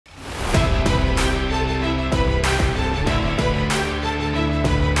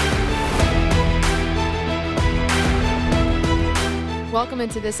Welcome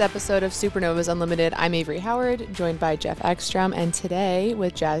into this episode of Supernovas Unlimited. I'm Avarie Howard, joined by Geoff Exstrom, and today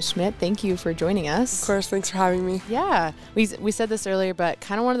with Jazz Schmidt. Thank you for joining us. Of course, thanks for having me. Yeah, we said this earlier, but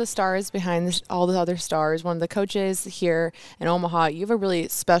kind of one of the stars behind all the other stars, one of the coaches here in Omaha. You have a really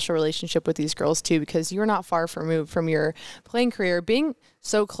special relationship with these girls too, because you're not far removed from your playing career, being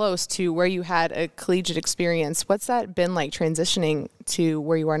so close to where you had a collegiate experience. What's that been like transitioning to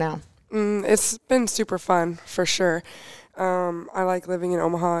where you are now? It's been super fun, for sure. I like living in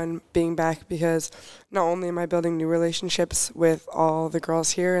Omaha and being back because not only am I building new relationships with all the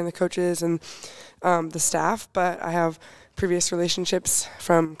girls here and the coaches and the staff, but I have previous relationships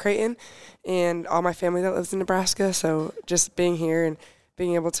from Creighton and all my family that lives in Nebraska. So just being here and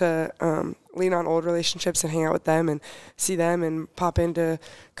being able to lean on old relationships and hang out with them and see them and pop into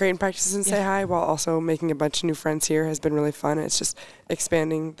Creighton practices and say hi while also making a bunch of new friends here has been really fun. It's just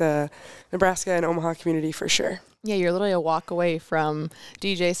expanding the Nebraska and Omaha community for sure. Yeah, you're literally a walk away from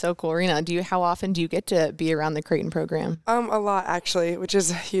DJ Sokol Arena. How often do you get to be around the Creighton program? A lot, actually, which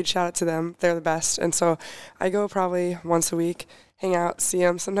is a huge shout out to them. They're the best. And so I go probably once a week, hang out, see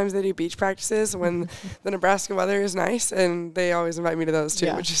them. Sometimes they do beach practices when the Nebraska weather is nice, and they always invite me to those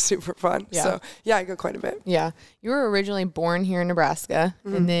too, which is super fun. Yeah. So, yeah, I go quite a bit. Yeah. You were originally born here in Nebraska,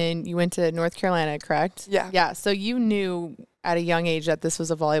 and then you went to North Carolina, correct? Yeah. Yeah, so you knew at a young age that this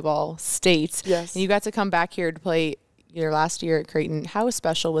was a volleyball state. Yes. And you got to come back here to play your last year at Creighton. How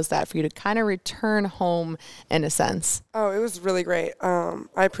special was that for you to kind of return home in a sense? Oh, it was really great. I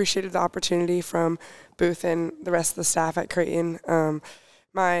appreciated the opportunity from Booth and the rest of the staff at Creighton.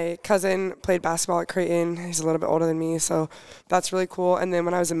 My cousin played basketball at Creighton. He's a little bit older than me, so that's really cool. And then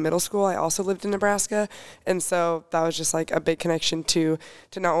when I was in middle school, I also lived in Nebraska, and so that was just like a big connection to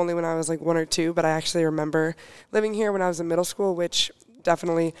not only when I was like 1 or 2, but I actually remember living here when I was in middle school, which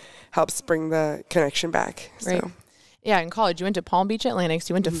definitely helps bring the connection back. Right. So. Yeah, in college, you went to Palm Beach Atlantics,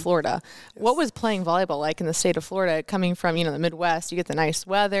 you went to Florida. Yes. What was playing volleyball like in the state of Florida, coming from, the Midwest? You get the nice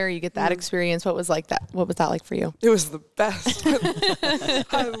weather, you get that experience. What was that like for you? It was the best.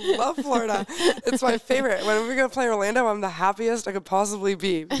 I love Florida. It's my favorite. When we go play Orlando, I'm the happiest I could possibly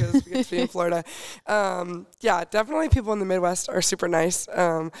be because we get to be in Florida. Yeah, definitely people in the Midwest are super nice.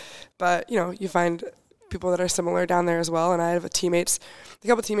 But, you find people that are similar down there as well. And I have a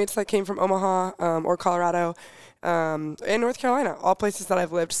couple teammates that came from Omaha or Colorado, and North Carolina, all places that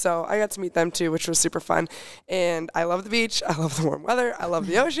I've lived. So I got to meet them too, which was super fun. And I love the beach. I love the warm weather. I love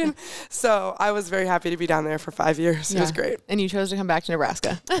the ocean. So I was very happy to be down there for 5 years. Yeah. It was great. And you chose to come back to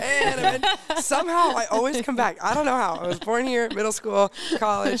Nebraska. And somehow I always come back. I don't know how. I was born here, middle school,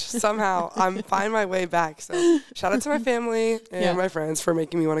 college. Somehow I'm finding my way back. So shout out to my family and my friends for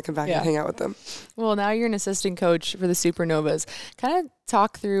making me want to come back and hang out with them. Well, now you're an assistant coach for the Supernovas. Kind of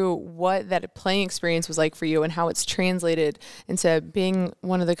talk through what that playing experience was like for you and how it's translated into being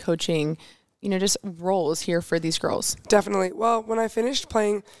one of the coaching, just roles here for these girls. Definitely. Well, when I finished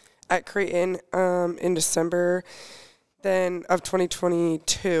playing at Creighton in December of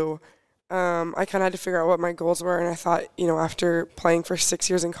 2022, I kind of had to figure out what my goals were, and I thought, after playing for 6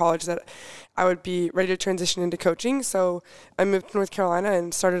 years in college that I would be ready to transition into coaching. So I moved to North Carolina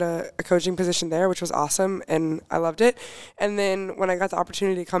and started a coaching position there, which was awesome, and I loved it. And then when I got the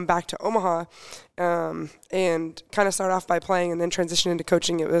opportunity to come back to Omaha and kind of start off by playing and then transition into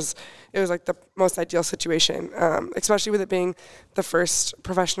coaching, it was like the most ideal situation, especially with it being the first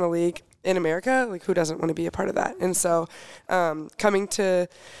professional league in America. Like, who doesn't want to be a part of that? And so coming to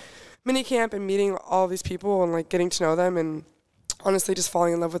mini camp and meeting all these people and getting to know them and honestly just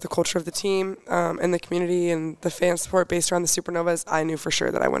falling in love with the culture of the team and the community and the fan support based around the Supernovas, I knew for sure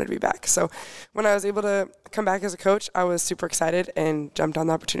that I wanted to be back. So when I was able to come back as a coach, I was super excited and jumped on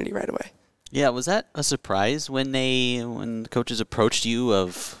the opportunity right away. Yeah, was that a surprise when the coaches approached you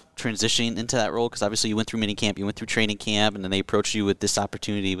of transitioning into that role? Because obviously you went through mini camp, you went through training camp, and then they approached you with this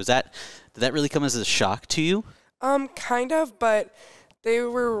opportunity. Did that really come as a shock to you? Kind of, but they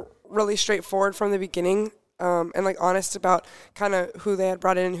were really straightforward from the beginning and honest about kind of who they had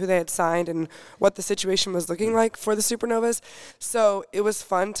brought in and who they had signed and what the situation was looking like for the Supernovas. So it was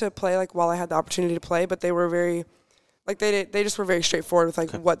fun to play while I had the opportunity to play, but they were very they just were very straightforward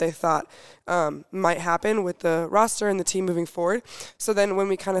with what they thought might happen with the roster and the team moving forward. So then when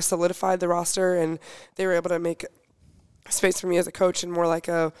we kind of solidified the roster and they were able to make space for me as a coach and more like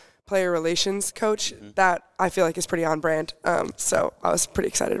a player relations coach, that I feel like is pretty on brand. So I was pretty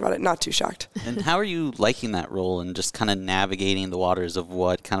excited about it, not too shocked. And how are you liking that role and just kind of navigating the waters of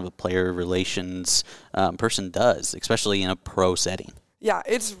what kind of a player relations person does, especially in a pro setting? Yeah,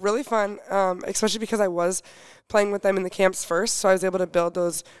 it's really fun, especially because I was playing with them in the camps first, so I was able to build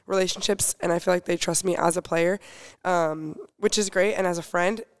those relationships, and I feel like they trust me as a player, which is great, and as a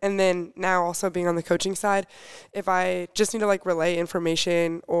friend. And then now also being on the coaching side, if I just need to like relay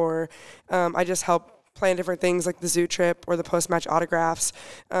information or I just help plan different things like the zoo trip or the post-match autographs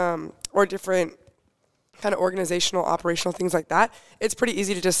or different kind of organizational, operational things like that, it's pretty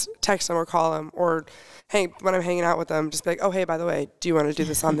easy to just text them or call them or when I'm hanging out with them, just be like, oh, hey, by the way, do you want to do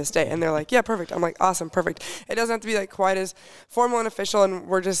this on this day? And they're like, yeah, perfect. I'm like, awesome, perfect. It doesn't have to be like quite as formal and official, and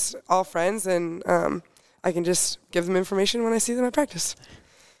we're just all friends, and I can just give them information when I see them at practice.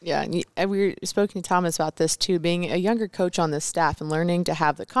 Yeah, and we were speaking to Thomas about this too, being a younger coach on this staff and learning to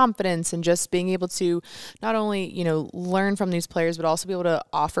have the confidence and just being able to not only, you know, learn from these players, but also be able to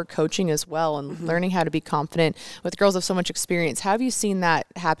offer coaching as well and learning how to be confident with girls of so much experience. How have you seen that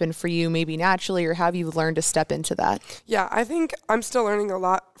happen for you, maybe naturally, or have you learned to step into that? Yeah, I think I'm still learning a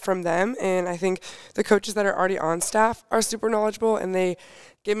lot from them, and I think the coaches that are already on staff are super knowledgeable, and they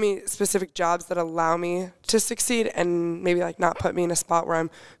give me specific jobs that allow me to succeed and maybe like not put me in a spot where I'm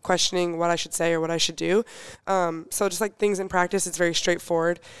questioning what I should say or what I should do. So just like things in practice, it's very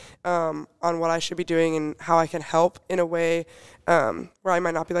straightforward on what I should be doing and how I can help in a way where I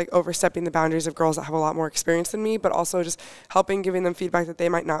might not be like overstepping the boundaries of girls that have a lot more experience than me, but also just helping, giving them feedback that they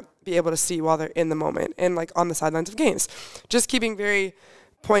might not be able to see while they're in the moment and like on the sidelines of games. Just keeping very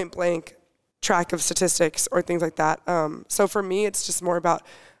point blank track of statistics or things like that. So for me, it's just more about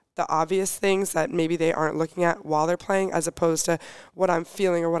the obvious things that maybe they aren't looking at while they're playing, as opposed to what I'm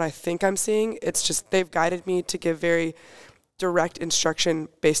feeling or what I think I'm seeing. It's just they've guided me to give very direct instruction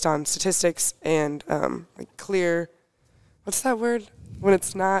based on statistics and like clear. What's that word? When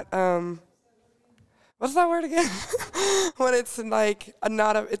it's not. What's that word again? When it's like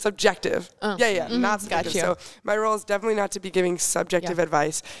it's objective. Not subjective. So my role is definitely not to be giving subjective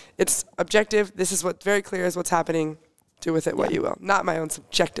advice. It's objective. This is what very clear is what's happening. Do with it what you will. Not my own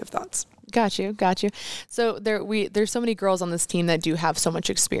subjective thoughts. Got you. So there's so many girls on this team that do have so much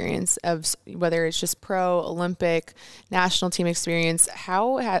experience of whether it's just pro, Olympic, national team experience.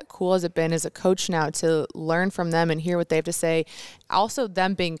 How cool has it been as a coach now to learn from them and hear what they have to say? Also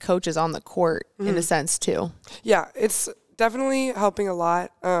them being coaches on the court in a sense too. Yeah, it's definitely helping a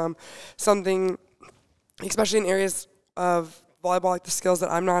lot. Something, especially in areas of volleyball, like the skills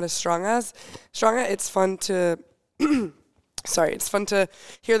that I'm not as strong at, it's fun to it's fun to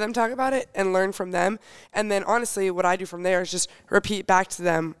hear them talk about it and learn from them. And then honestly, what I do from there is just repeat back to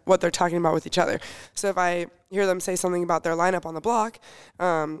them what they're talking about with each other. So if I hear them say something about their lineup on the block,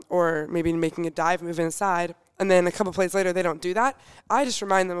 or maybe making a dive move inside, and then a couple plays later they don't do that, I just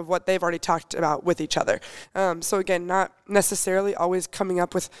remind them of what they've already talked about with each other. So again, not necessarily always coming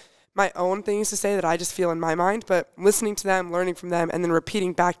up with my own things to say that I just feel in my mind, but listening to them, learning from them, and then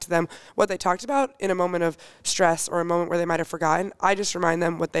repeating back to them what they talked about in a moment of stress or a moment where they might have forgotten. I just remind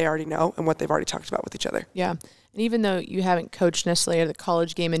them what they already know and what they've already talked about with each other. Yeah. And even though you haven't coached necessarily at the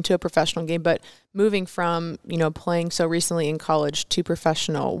college game into a professional game, but moving from, playing so recently in college to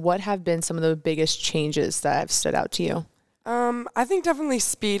professional, what have been some of the biggest changes that have stood out to you? I think definitely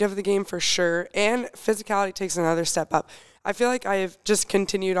speed of the game for sure, and physicality takes another step up. I feel like I have just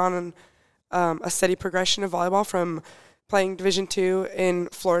continued on a steady progression of volleyball from playing Division II in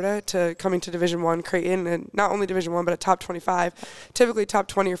Florida to coming to Division I Creighton, and not only Division I, but a top 25, typically top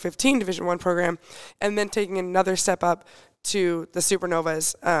 20 or 15 Division I program, and then taking another step up to the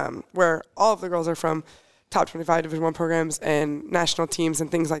Supernovas, where all of the girls are from top 25 Division I programs and national teams and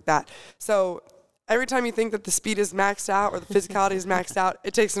things like that. So every time you think that the speed is maxed out or the physicality is maxed out,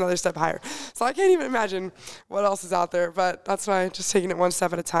 it takes another step higher. So I can't even imagine what else is out there, but that's why just taking it one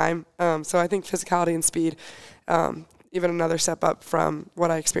step at a time. So I think physicality and speed, even another step up from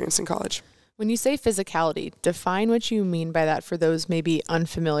what I experienced in college. When you say physicality, define what you mean by that for those maybe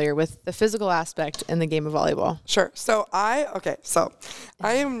unfamiliar with the physical aspect in the game of volleyball. Sure. So I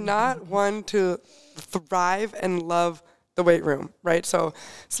am not one to thrive and love the weight room, right? So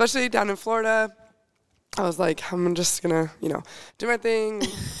especially down in Florida, I was like, I'm just going to, do my thing.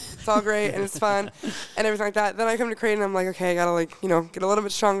 It's all great and it's fun and everything like that. Then I come to Creighton and I'm like, okay, I got to get a little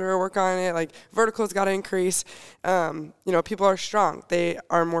bit stronger, work on it. Like vertical's got to increase. People are strong. They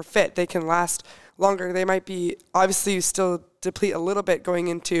are more fit. They can last longer. They might be, obviously you still deplete a little bit going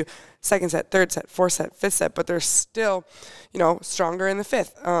into second set, third set, fourth set, fifth set, but they're still, stronger in the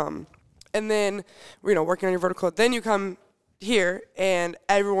fifth. And then, working on your vertical. Then you come here and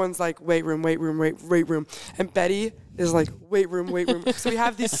everyone's like weight room. And Betty is like weight room. So we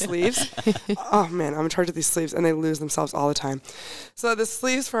have these sleeves. Oh man, I'm in charge of these sleeves and they lose themselves all the time. So the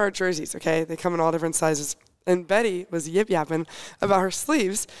sleeves for our jerseys, okay, they come in all different sizes. And Betty was yip-yapping about her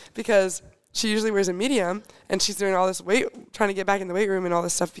sleeves because she usually wears a medium, and she's doing all this weight, trying to get back in the weight room and all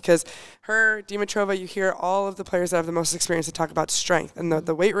this stuff because her, Dimitrova, you hear all of the players that have the most experience to talk about strength, and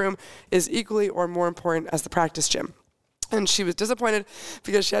the weight room is equally or more important as the practice gym. And she was disappointed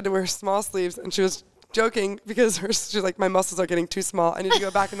because she had to wear small sleeves, and she was joking because she's like, my muscles are getting too small. I need to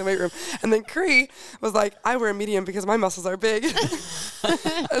go back in the weight room. And then Cree was like, I wear a medium because my muscles are big. And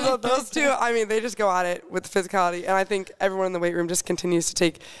so those two, I mean, they just go at it with physicality. And I think everyone in the weight room just continues to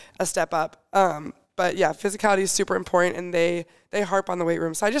take a step up. But yeah, physicality is super important, and they harp on the weight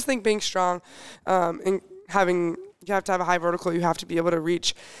room. So I just think being strong and having, you have to have a high vertical. You have to be able to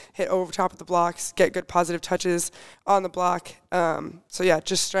reach, hit over top of the blocks, get good positive touches on the block. So yeah,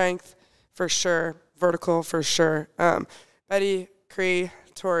 just strength for sure. Vertical for sure. Betty, Cree,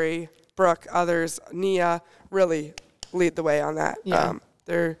 Tori, Brooke, others, Nia really lead the way on that. Yeah.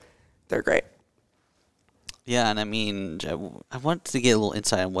 They're great. Yeah, and I mean, I want to get a little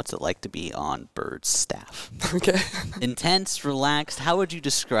insight on what's it like to be on Bird's staff. Okay. Intense, relaxed. How would you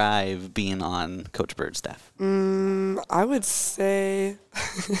describe being on Coach Bird's staff? I would say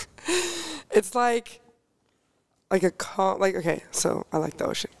it's like a okay, so I like the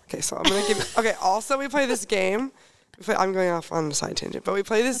ocean. Okay, so I'm going to give okay, also we play this game. I'm going off on a side tangent, but we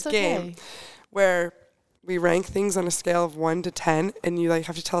play this game where we rank things on a scale of 1 to 10, and you like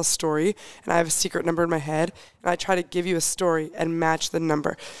have to tell a story, and I have a secret number in my head, and I try to give you a story and match the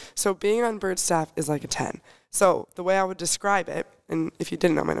number. So being on Bird's staff is like a 10. So the way I would describe it, and if you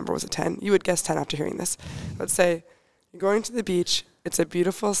didn't know my number was a 10, you would guess 10 after hearing this. Let's say you're going to the beach, it's a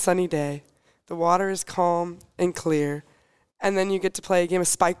beautiful sunny day, the water is calm and clear, and then you get to play a game of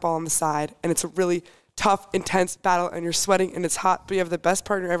spike ball on the side, and it's a really tough, intense battle, and you're sweating, and it's hot, but you have the best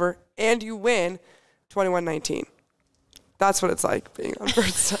partner ever, and you win 21-19. That's what it's like being on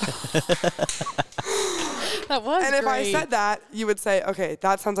Bird's staff. That was And if I great. said that, you would say, okay,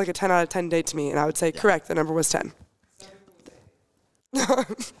 that sounds like a 10 out of 10 day to me, and I would say, correct, the number was 10.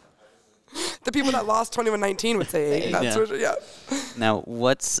 The people that lost 21-19 would say 8. That's what, yeah. Now,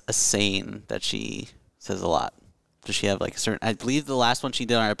 what's a saying that she says a lot? Does she have like a certain? I believe the last one she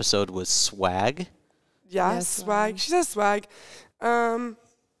did on our episode was swag. Yeah, Yes, swag. She says swag.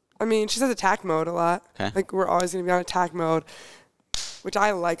 I mean, she says attack mode a lot. Okay. Like, we're always going to be on attack mode, which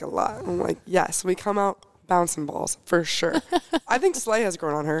I like a lot. I'm like, yes, we come out bouncing balls for sure. I think Slay has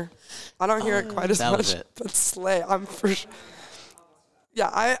grown on her. I don't hear it quite as that was much, it. but Slay, I'm for sure.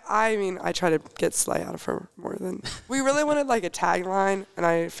 Yeah, I mean, I try to get Slay out of her more than. We really wanted like a tagline, and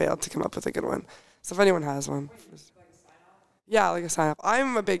I failed to come up with a good one. So if anyone has one. Yeah, like a sign up.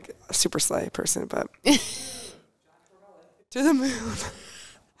 I'm a big super Slay person, but. To the moon.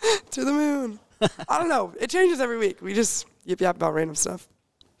 To the moon. I don't know. It changes every week. We just yip-yap about random stuff.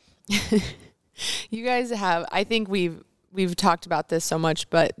 You guys have, I think we've talked about this so much,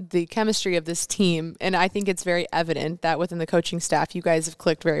 but the chemistry of this team, and I think it's very evident that within the coaching staff, you guys have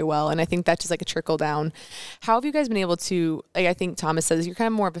clicked very well, and I think that's just like a trickle down. How have you guys been able to, like I think Thomas says, you're kind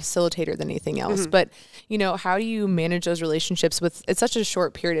of more of a facilitator than anything else, but, you know, how do you manage those relationships with, it's such a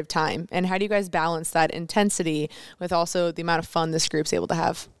short period of time, and how do you guys balance that intensity with also the amount of fun this group's able to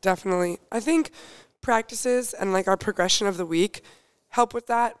have? Definitely. I think practices and like our progression of the week help with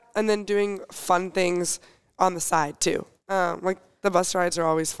that, and then doing fun things on the side too. Like the bus rides are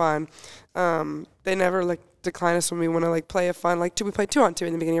always fun. They never like decline us when we want to like play a fun, like we play 2-on-2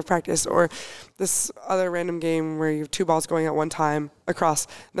 in the beginning of practice, or this other random game where you have 2 balls going at one time across.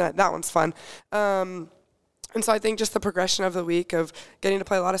 That one's fun. And so I think just the progression of the week of getting to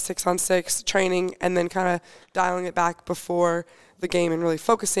play a lot of 6-on-6 training, and then kind of dialing it back before the game and really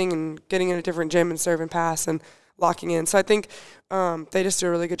focusing and getting in a different gym and serve and pass and locking in. So I think they just do a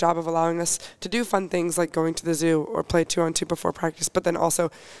really good job of allowing us to do fun things like going to the zoo or play 2-on-2 before practice, but then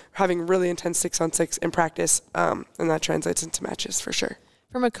also having really intense 6-on-6 in practice, and that translates into matches for sure.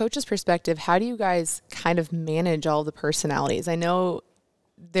 From a coach's perspective, how do you guys kind of manage all the personalities? I know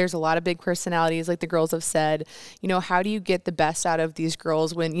there's a lot of big personalities, like the girls have said. You know, how do you get the best out of these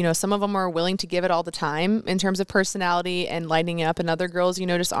girls when, you know, some of them are willing to give it all the time in terms of personality and lighting it up, and other girls, you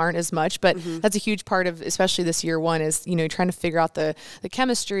know, just aren't as much. But that's a huge part of, especially this year one, is, you know, trying to figure out the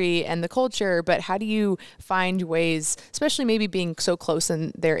chemistry and the culture. But how do you find ways, especially maybe being so close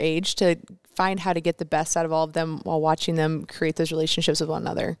in their age, to find how to get the best out of all of them while watching them create those relationships with one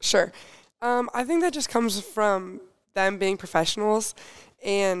another? Sure. I think that just comes from them being professionals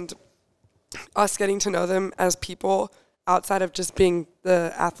and us getting to know them as people outside of just being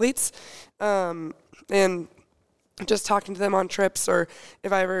the athletes, and just talking to them on trips, or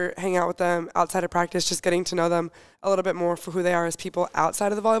if I ever hang out with them outside of practice, just getting to know them a little bit more for who they are as people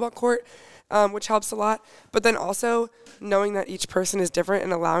outside of the volleyball court. which helps a lot. But then also knowing that each person is different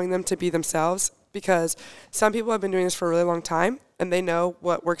and allowing them to be themselves, because some people have been doing this for a really long time and they know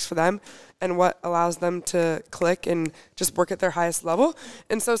what works for them and what allows them to click and just work at their highest level.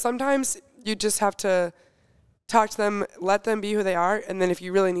 And so sometimes you just have to talk to them, let them be who they are, and then if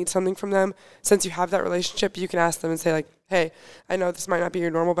you really need something from them, since you have that relationship, you can ask them and say, like, hey, I know this might not be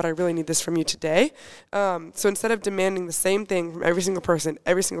your normal, but I really need this from you today. So instead of demanding the same thing from every single person,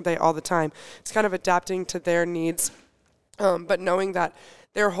 every single day, all the time, it's kind of adapting to their needs, but knowing that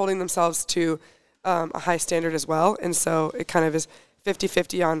they're holding themselves to a high standard as well. And so it kind of is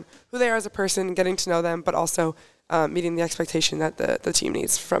 50-50 on who they are as a person, getting to know them, but also meeting the expectation that the team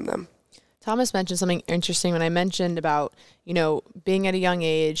needs from them. Thomas mentioned something interesting when I mentioned about, you know, being at a young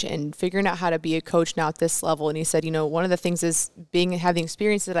age and figuring out how to be a coach now at this level. And he said, you know, one of the things is having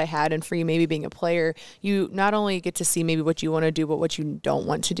experience that I had, and for you maybe being a player, you not only get to see maybe what you want to do, but what you don't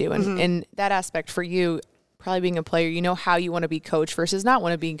want to do. And in that aspect for you, probably being a player, you know how you want to be coached versus not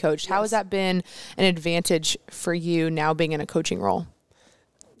want to be coached. Yes. How has that been an advantage for you now being in a coaching role?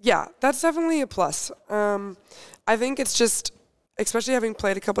 Yeah, that's definitely a plus. I think it's just, especially having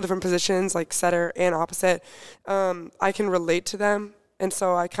played a couple different positions like setter and opposite, I can relate to them. And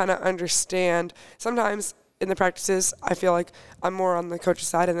so I kind of understand. Sometimes in the practices, I feel like I'm more on the coach's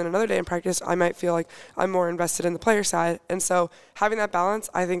side. And then another day in practice, I might feel like I'm more invested in the player side. And so having that balance,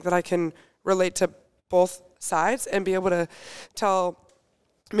 I think that I can relate to both sides and be able to tell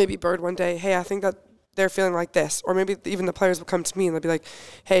maybe Bird one day, hey, I think that they're feeling like this. Or maybe even the players will come to me and they'll be like,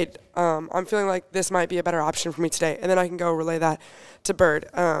 hey, I'm feeling like this might be a better option for me today. And then I can go relay that to Bird.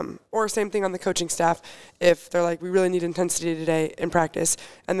 Or same thing on the coaching staff. If they're like, we really need intensity today in practice.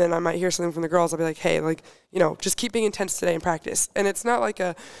 And then I might hear something from the girls. I'll be like, hey, like, you know, just keep being intense today in practice. And it's not like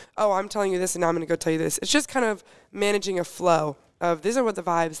I'm telling you this and now I'm going to go tell you this. It's just kind of managing a flow of these are what the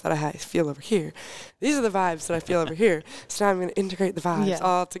vibes that I feel over here. These are the vibes that I feel over here. So now I'm going to integrate the vibes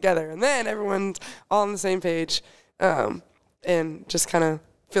all together. And then everyone's all on the same page and just kind of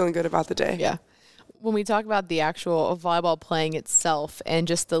feeling good about the day. Yeah. When we talk about the actual volleyball playing itself and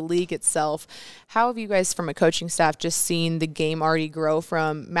just the league itself, how have you guys from a coaching staff just seen the game already grow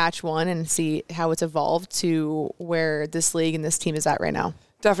from match one and see how it's evolved to where this league and this team is at right now?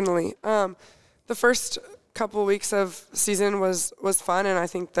 Definitely. The first couple weeks of season was fun, and I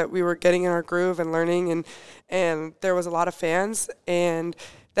think that we were getting in our groove and learning, and there was a lot of fans. And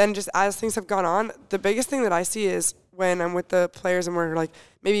then just as things have gone on, the biggest thing that I see is when I'm with the players and we're like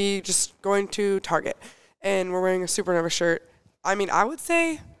maybe just going to Target and we're wearing a Supernova shirt. I mean, I would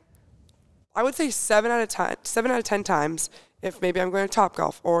say 7 out of 10 times, if maybe I'm going to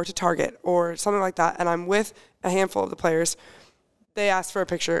Topgolf or to Target or something like that, and I'm with a handful of the players, they ask for a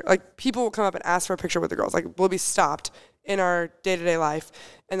picture. Like, people will come up and ask for a picture with the girls. Like, we'll be stopped in our day-to-day life,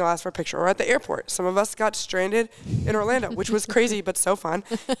 and they'll ask for a picture. Or at the airport. Some of us got stranded in Orlando, which was crazy but so fun.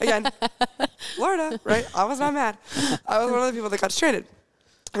 Again, Florida, right? I was not mad. I was one of the people that got stranded.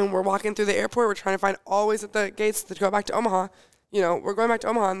 And we're walking through the airport. We're trying to find always at the gates to go back to Omaha. You know, we're going back to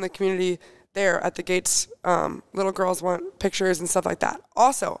Omaha in the community there at the gates. Little girls want pictures and stuff like that.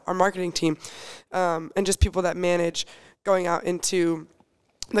 Also, our marketing team and just people that manage going out into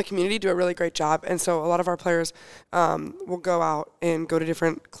the community do a really great job. And so a lot of our players will go out and go to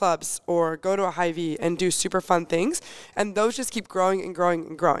different clubs or go to a Hy-Vee and do super fun things. And those just keep growing and growing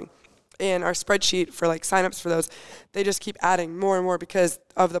and growing. And our spreadsheet for like signups for those, they just keep adding more and more because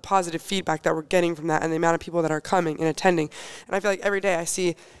of the positive feedback that we're getting from that and the amount of people that are coming and attending. And I feel like every day I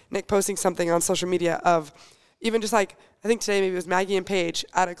see Nick posting something on social media of even just like, I think today maybe it was Maggie and Paige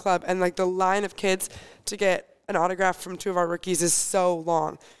at a club, and like the line of kids to get an autograph from two of our rookies is so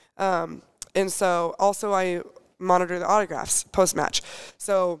long. And so also I monitor the autographs post-match.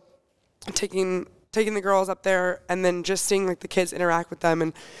 So taking the girls up there and then just seeing like the kids interact with them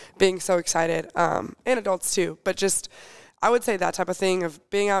and being so excited, and adults too. But just, I would say that type of thing of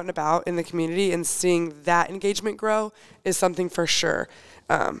being out and about in the community and seeing that engagement grow is something for sure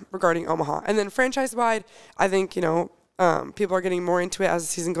regarding Omaha. And then franchise-wide, I think, you know, people are getting more into it as the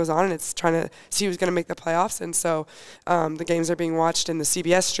season goes on, and it's trying to see who's going to make the playoffs. And so the games are being watched in the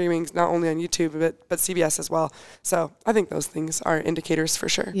CBS streaming, not only on YouTube, but CBS as well. So I think those things are indicators for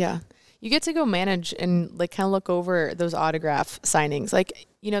sure. Yeah. You get to go manage and like kind of look over those autograph signings. Like,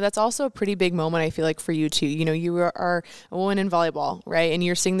 you know, that's also a pretty big moment, I feel like, for you too. You know, you are a woman in volleyball, right? And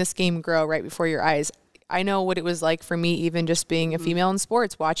you're seeing this game grow right before your eyes. I know what it was like for me, even just being a female in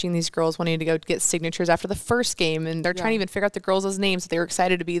sports, watching these girls wanting to go get signatures after the first game, and they're trying to even figure out the girls' names. They were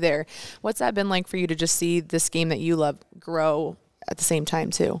excited to be there. What's that been like for you to just see this game that you love grow at the same time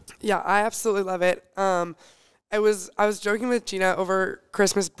too? Yeah, I absolutely love it. I was joking with Gina over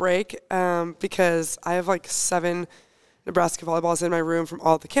Christmas break because I have like 7 Nebraska volleyballs in my room from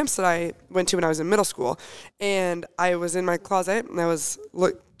all the camps that I went to when I was in middle school. And I was in my closet and I was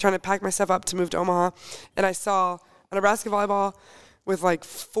trying to pack my stuff up to move to Omaha. And I saw a Nebraska volleyball with like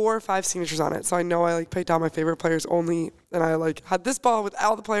 4 or 5 signatures on it. So I know I like picked out my favorite players only. And I like had this ball with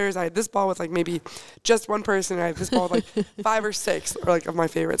all the players. I had this ball with like maybe just one person. And I had this ball with like 5 or 6 or like of my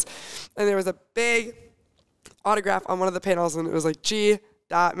favorites. And there was a big autograph on one of the panels and it was like G.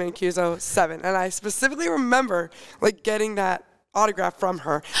 Mancuso 7, and I specifically remember like getting that autograph from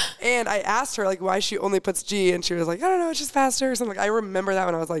her, and I asked her like why she only puts G, and she was like, I don't know, it's just faster or something. Like, I remember that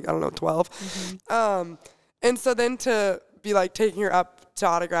when I was like, I don't know, 12. Mm-hmm. And so then to be like taking her up to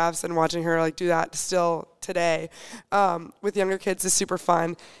autographs and watching her like do that still today with younger kids is super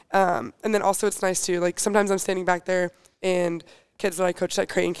fun. And then also it's nice too, like sometimes I'm standing back there and kids that I coached at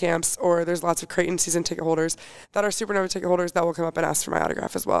Creighton camps, or there's lots of Creighton season ticket holders that are Supernova ticket holders that will come up and ask for my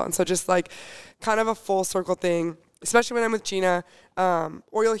autograph as well. And so just like kind of a full circle thing, especially when I'm with Gina,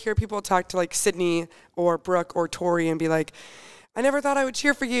 or you'll hear people talk to like Sydney or Brooke or Tori and be like, I never thought I would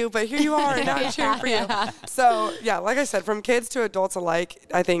cheer for you, but here you are, and now I'm cheering for you. So yeah, like I said, from kids to adults alike,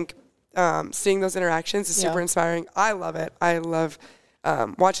 I think seeing those interactions is super inspiring. I love it. I love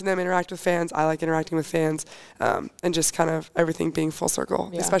watching them interact with fans. I like interacting with fans, and just kind of everything being full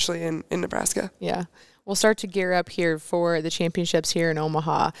circle, especially in Nebraska. Yeah. We'll start to gear up here for the championships here in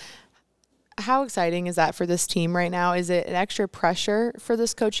Omaha. How exciting is that for this team right now? Is it an extra pressure for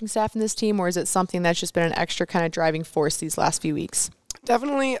this coaching staff and this team, or is it something that's just been an extra kind of driving force these last few weeks?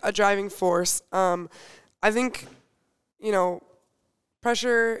 Definitely a driving force. I think,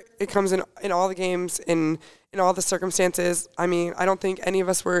 pressure, it comes in all the games, in all the circumstances. I mean, I don't think any of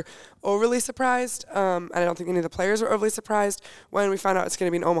us were overly surprised, and I don't think any of the players were overly surprised when we found out it's going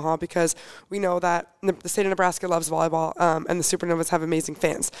to be in Omaha, because we know that the state of Nebraska loves volleyball, and the Supernovas have amazing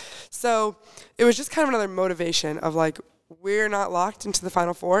fans. So it was just kind of another motivation of like, we're not locked into the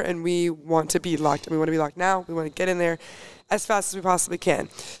Final Four, and we want to be locked. And we want to be locked now. We want to get in there as fast as we possibly can.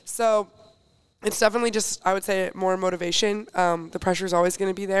 So it's definitely just, I would say, more motivation. The pressure is always going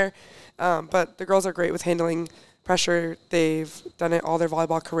to be there. But the girls are great with handling pressure. They've done it all their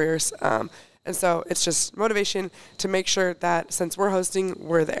volleyball careers. And so it's just motivation to make sure that since we're hosting,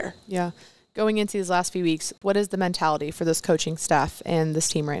 we're there. Yeah. Going into these last few weeks, what is the mentality for this coaching staff and this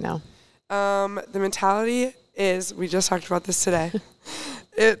team right now? The mentality is, we just talked about this today,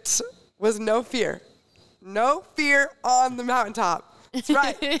 it was no fear. No fear on the mountaintop. That's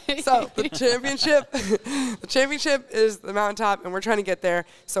right. So the championship is the mountaintop, and we're trying to get there.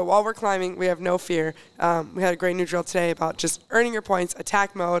 So while we're climbing, we have no fear. We had a great new drill today about just earning your points,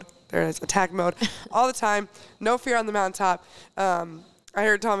 attack mode. There it is, attack mode, all the time. No fear on the mountaintop. I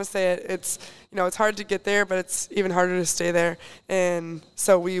heard Thomas say it. It's it's hard to get there, but it's even harder to stay there. And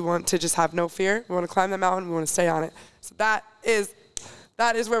so we want to just have no fear. We want to climb that mountain. We want to stay on it. So that is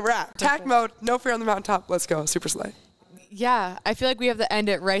where we're at. Attack mode, no fear on the mountaintop. Let's go, Super Slay. Yeah, I feel like we have to end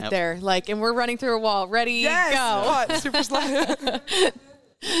it right there. Like, and we're running through a wall. Ready, go. What? Super Slay.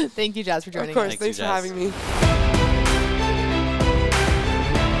 Thank you, Jazz, for joining us. Of course, thanks for having me.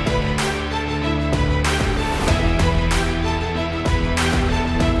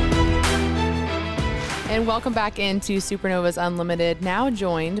 And welcome back into Supernovas Unlimited, now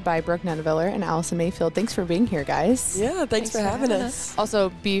joined by Brooke Nuneviller and Allison Mayfield. Thanks for being here, guys. Yeah, thanks for having us.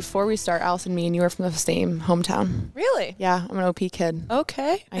 Also, before we start, Allison, me and you are from the same hometown. Really? Yeah, I'm an OP kid.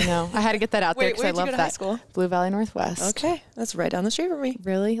 Okay. I know. I had to get that out there because I love that. High school? Blue Valley Northwest. Okay, that's right down the street from me.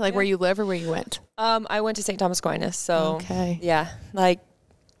 Really? Like where you live or where you went? I went to St. Thomas Aquinas, so okay. Yeah, like,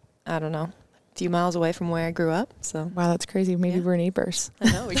 I don't know, a few miles away from where I grew up. So wow, that's crazy. Maybe we're neighbors.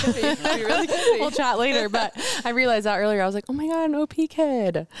 I know, we could be. We really could be. We'll chat later, but I realized that earlier. I was like, oh my God, an OP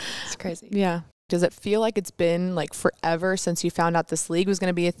kid. It's crazy. Yeah. Does it feel like it's been like forever since you found out this league was going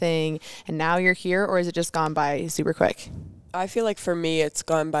to be a thing and now you're here, or is it just gone by super quick? I feel like for me, it's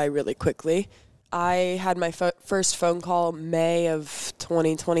gone by really quickly. I had my first phone call May of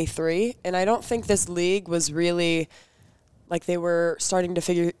 2023, and I don't think this league was really, like, they were starting to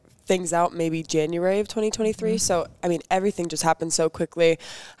figure things out maybe January of 2023. Mm-hmm. So, I mean, everything just happened so quickly.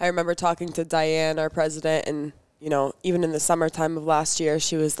 I remember talking to Diane, our president, and, even in the summertime of last year,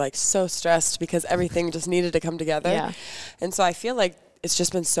 she was, like, so stressed because everything just needed to come together. Yeah. And so I feel like it's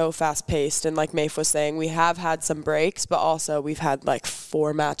just been so fast-paced, and like Mayf was saying, we have had some breaks, but also we've had like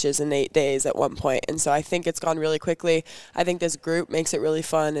 4 matches in 8 days at one point, and so I think it's gone really quickly. I think this group makes it really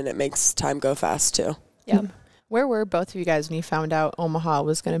fun, and it makes time go fast too. Yeah. Where were both of you guys when you found out Omaha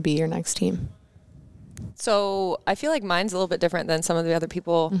was going to be your next team? So I feel like mine's a little bit different than some of the other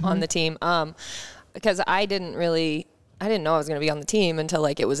people on the team. because I didn't know I was going to be on the team until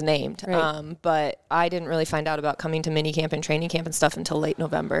like it was named. Right. But I didn't really find out about coming to mini camp and training camp and stuff until late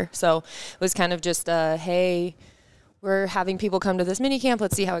November. So it was kind of just hey, we're having people come to this mini camp.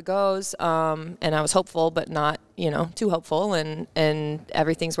 Let's see how it goes. And I was hopeful, but not, too hopeful. And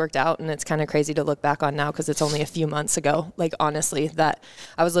everything's worked out. And it's kind of crazy to look back on now because it's only a few months ago, like honestly, that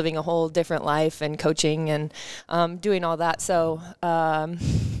I was living a whole different life and coaching and doing all that. So,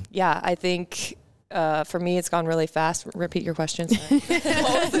 I think for me, it's gone really fast. Repeat your question.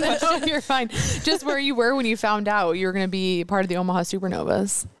 No, you're fine. Just where you were when you found out you were going to be part of the Omaha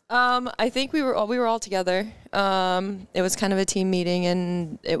Supernovas. I think we were all together. It was kind of a team meeting,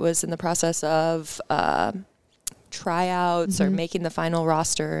 and it was in the process of tryouts or making the final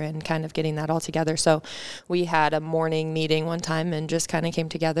roster and kind of getting that all together. So we had a morning meeting one time and just kind of came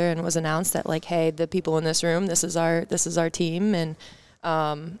together, and it was announced that like, hey, the people in this room, this is our team. And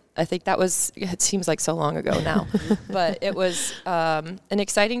I think it seems like so long ago now, but it was an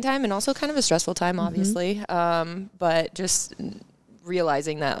exciting time and also kind of a stressful time, obviously. But just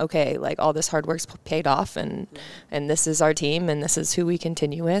realizing that, okay, like all this hard work's paid off and this is our team and this is who we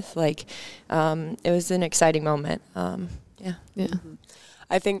continue with. Like, it was an exciting moment. Yeah.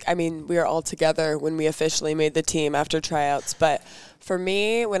 I think, we were all together when we officially made the team after tryouts. But for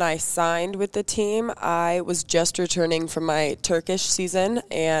me, when I signed with the team, I was just returning from my Turkish season,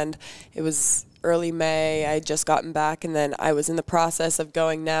 and it was early May. I had just gotten back, and then I was in the process of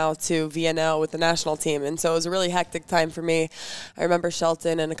going now to VNL with the national team. And so it was a really hectic time for me. I remember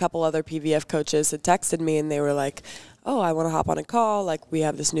Shelton and a couple other PVF coaches had texted me, and they were like, oh, I want to hop on a call. Like, we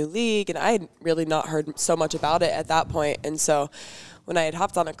have this new league. And I had really not heard so much about it at that point. And so when I had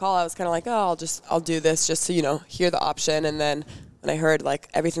hopped on a call, I was kind of like, oh, I'll do this just to, hear the option. And then when I heard like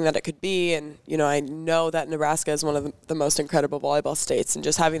everything that it could be, and I know that Nebraska is one of the most incredible volleyball states, and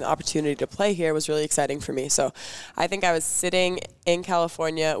just having the opportunity to play here was really exciting for me. So I think I was sitting in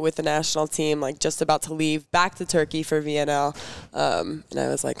California with the national team, like just about to leave back to Turkey for VNL, and I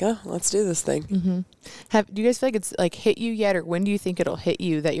was like, oh, let's do this thing. Do you guys feel like it's like hit you yet, or when do you think it'll hit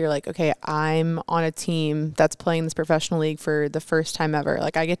you that you're like, okay, I'm on a team that's playing this professional league for the first time ever?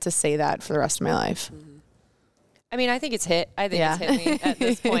 Like, I get to say that for the rest of my life. I think it's hit. I think it's hit me at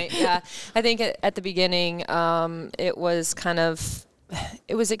this point. Yeah. I think at the beginning, it was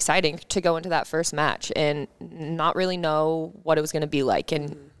exciting to go into that first match and not really know what it was going to be like.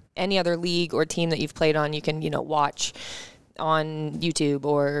 And any other league or team that you've played on, you can, watch on YouTube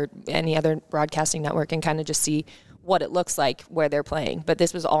or any other broadcasting network and kind of just see what it looks like where they're playing. But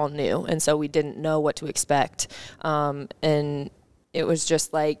this was all new. And so we didn't know what to expect. And it was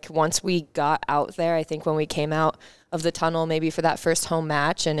just like once we got out there, I think when we came out of the tunnel maybe for that first home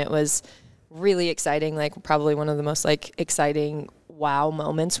match, and it was really exciting, like probably one of the most like exciting wow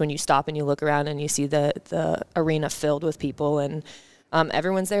moments when you stop and you look around and you see the arena filled with people, and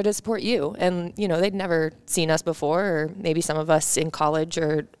everyone's there to support you. And, they'd never seen us before, or maybe some of us in college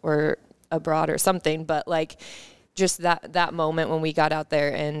or abroad or something, but like just that moment when we got out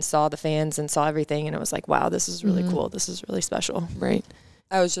there and saw the fans and saw everything, and it was like, wow, this is really cool. This is really special. Right.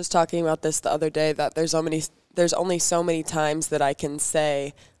 I was just talking about this the other day, that there's only so many times that I can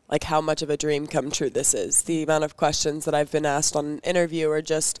say like how much of a dream come true this is. The amount of questions that I've been asked on an interview, or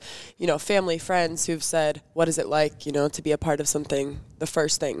just, family, friends who've said, what is it like, to be a part of something, the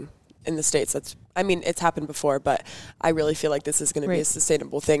first thing in the States that's, it's happened before, but I really feel like this is going to be a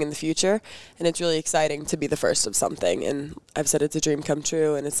sustainable thing in the future. And it's really exciting to be the first of something. And I've said it's a dream come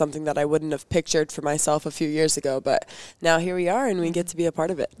true, and it's something that I wouldn't have pictured for myself a few years ago. But now here we are, and we get to be a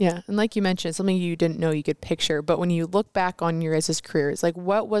part of it. Yeah. And like you mentioned, something you didn't know you could picture. But when you look back on your guys' careers, like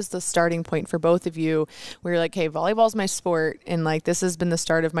what was the starting point for both of you where you're like, hey, volleyball's my sport, and like this has been the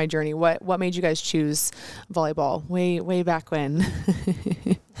start of my journey? What made you guys choose volleyball way back when?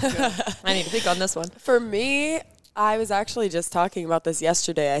 I need to think on this one. For me, I was actually just talking about this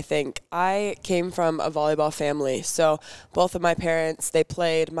yesterday, I think. I came from a volleyball family. So both of my parents, they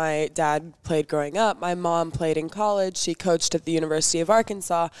played. My dad played growing up. My mom played in college. She coached at the University of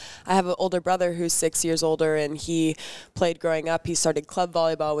Arkansas. I have an older brother who's 6 years older, and he played growing up. He started club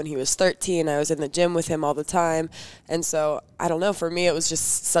volleyball when he was 13. I was in the gym with him all the time. And so, I don't know, for me it was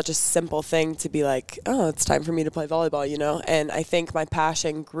just such a simple thing to be like, oh, it's time for me to play volleyball, And I think my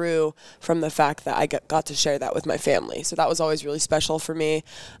passion grew from the fact that I got to share that with my family. So that was always really special for me.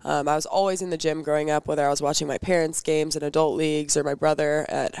 I was always in the gym growing up, whether I was watching my parents' games in adult leagues or my brother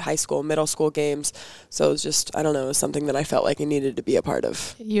at high school, middle school games. So it was just, I don't know, it was something that I felt like I needed to be a part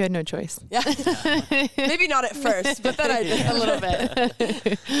of. You had no choice. Yeah. Maybe not at first, but then I did a little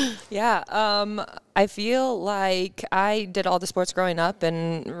bit. Yeah. I feel like I did all the sports growing up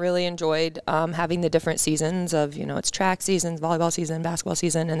and really enjoyed having the different seasons of, it's track seasons, volleyball season, basketball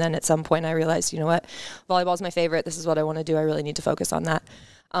season. And then at some point I realized, you know what, volleyball is my favorite. This is what I want to do. I really need to focus on that.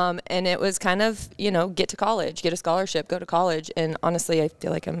 And it was kind of, get to college, get a scholarship, go to college. And honestly, I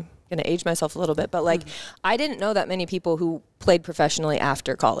feel like I'm going to age myself a little bit, but I didn't know that many people who played professionally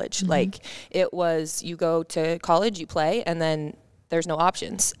after college. Like it was, you go to college, you play, and then there's no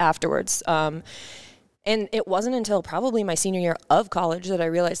options afterwards. And it wasn't until probably my senior year of college that I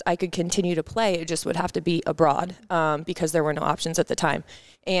realized I could continue to play. It just would have to be abroad because there were no options at the time.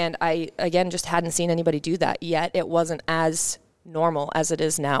 And I, again, just hadn't seen anybody do that yet. It wasn't as normal as it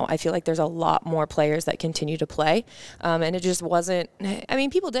is now. I feel like there's a lot more players that continue to play. And it just wasn't, I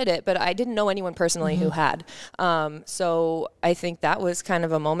mean, people did it, but I didn't know anyone personally who had. So I think that was kind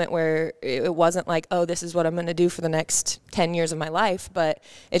of a moment where it wasn't like, oh, this is what I'm going to do for the next 10 years of my life, but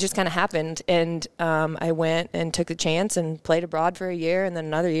it just kind of happened. And I went and took the chance and played abroad for a year and then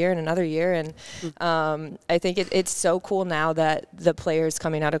another year and another year. And I think it's so cool now that the players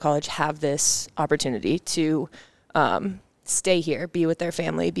coming out of college have this opportunity to stay here, be with their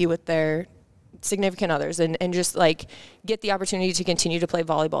family, be with their significant others, and just like get the opportunity to continue to play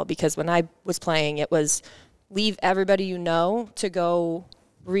volleyball. Because when I was playing, it was leave everybody to go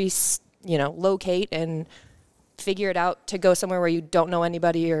locate and figure it out, to go somewhere where you don't know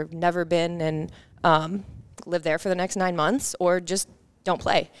anybody or never been, and live there for the next 9 months, or just don't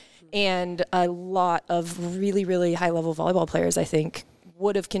play. And a lot of really, really high level volleyball players, I think,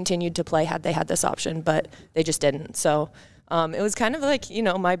 would have continued to play had they had this option, but they just didn't. So it was kind of like,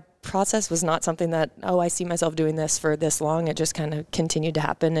 my process was not something that, I see myself doing this for this long. It just kind of continued to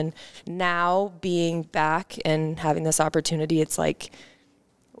happen. And now being back and having this opportunity, it's like,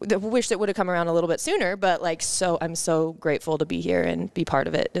 I wish it would have come around a little bit sooner, but I'm so grateful to be here and be part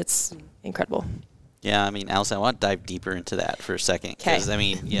of it. It's incredible. Yeah, I mean, Allison, I want to dive deeper into that for a second. Because, I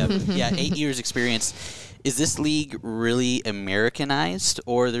mean, 8 years experience. Is this league really Americanized,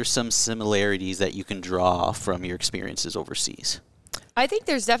 or there's some similarities that you can draw from your experiences overseas? I think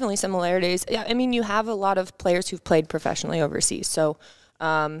there's definitely similarities. Yeah, I mean, you have a lot of players who've played professionally overseas. So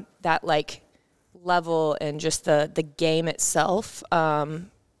that, level and just the game itself,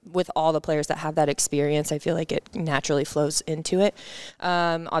 with all the players that have that experience, I feel like it naturally flows into it.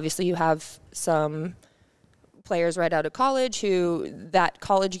 Obviously, you have some players right out of college who that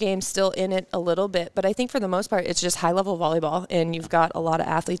college game's still in it a little bit, but I think for the most part it's just high level volleyball, and you've got a lot of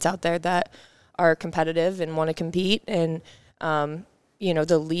athletes out there that are competitive and want to compete, and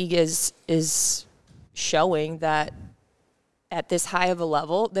the league is showing that at this high of a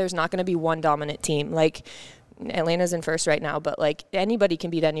level there's not going to be one dominant team. Like Atlanta's in first right now, but anybody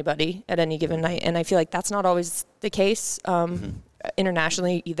can beat anybody at any given night, and I feel like that's not always the case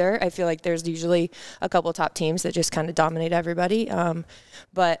internationally either. I feel like there's usually a couple of top teams that just kind of dominate everybody.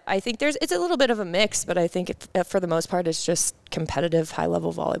 But I think it's a little bit of a mix, but I think for the most part it's just competitive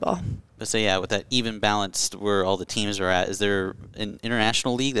high-level volleyball. But so with that even balanced where all the teams are at, is there an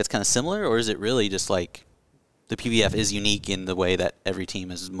international league that's kind of similar, or is it really just like the PBF is unique in the way that every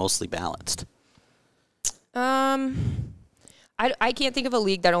team is mostly balanced? I can't think of a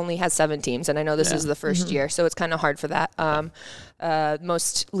league that only has 7 teams, and I know this is the first year, so it's kind of hard for that.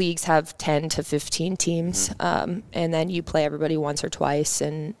 Most leagues have 10 to 15 teams, and then you play everybody once or twice,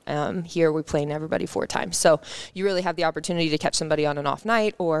 and here we're playing everybody 4 times. So you really have the opportunity to catch somebody on an off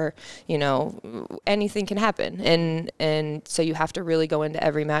night, or, anything can happen. And so you have to really go into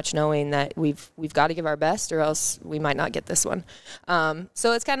every match knowing that we've got to give our best, or else we might not get this one.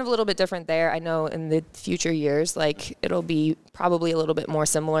 So it's kind of a little bit different there. I know in the future years, it'll be probably a little bit more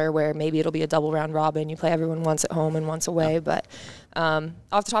similar, where maybe it'll be a double round robin. You play everyone once at home and once away. But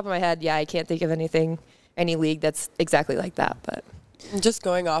off the top of my head, I can't think of any league that's exactly like that. But just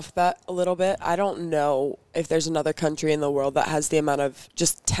going off that a little bit, I don't know if there's another country in the world that has the amount of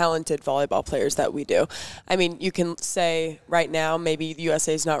just talented volleyball players that we do. I mean, you can say right now maybe the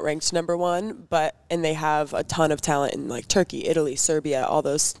USA is not ranked #1, and they have a ton of talent in Turkey, Italy, Serbia, all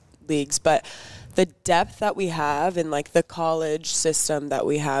those leagues, but the depth that we have and the college system that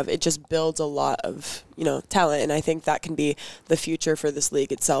we have, it just builds a lot of, talent. And I think that can be the future for this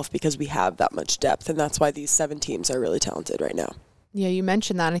league itself, because we have that much depth. And that's why these 7 teams are really talented right now. Yeah, you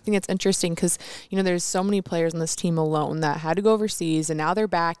mentioned that. And I think it's interesting because, there's so many players on this team alone that had to go overseas and now they're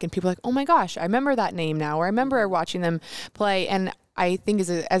back and people are like, oh my gosh, I remember that name now, or I remember watching them play. And I think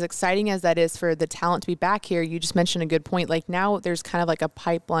as exciting as that is for the talent to be back here, you just mentioned a good point. Like now there's kind of like a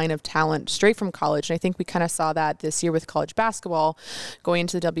pipeline of talent straight from college. And I think we kind of saw that this year with college basketball going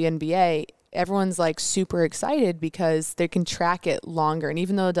into the WNBA. Everyone's like super excited because they can track it longer. And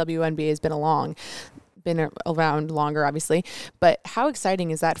even though the WNBA has been around longer, obviously, but how exciting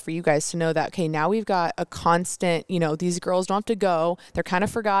is that for you guys to know that, okay, now we've got a constant, these girls don't have to go. They're kind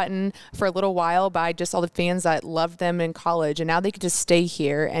of forgotten for a little while by just all the fans that loved them in college. And now they could just stay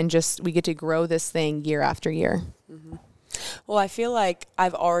here and we get to grow this thing year after year. Mm-hmm. Well, I feel like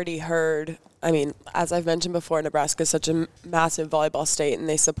I've already heard, as I've mentioned before, Nebraska is such a massive volleyball state and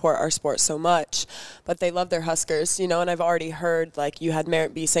they support our sport so much, but they love their Huskers, and I've already heard, like, you had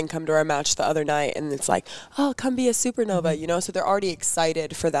Merritt Beeson come to our match the other night and it's like, oh, come be a Supernova, so they're already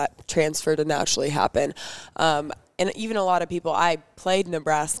excited for that transfer to naturally happen. And even a lot of people, I played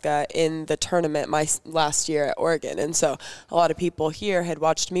Nebraska in the tournament my last year at Oregon. And so a lot of people here had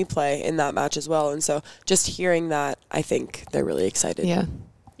watched me play in that match as well. And so just hearing that, I think they're really excited. Yeah.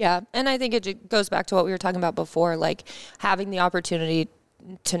 Yeah. And I think it goes back to what we were talking about before, like having the opportunity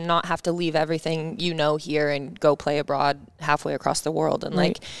to not have to leave everything here and go play abroad halfway across the world and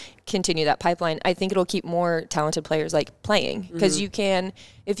like continue that pipeline. I think it'll keep more talented players like playing because you can,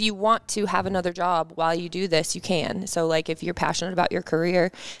 if you want to have another job while you do this, you can. So like if you're passionate about your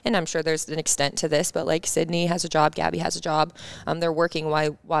career, and I'm sure there's an extent to this, but like Sydney has a job, Gabby has a job, they're working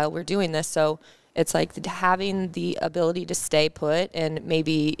while we're doing this. So it's like having the ability to stay put and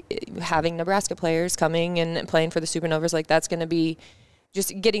maybe having Nebraska players coming and playing for the Supernovas, like that's going to be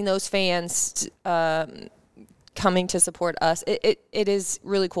just getting those fans coming to support us. It is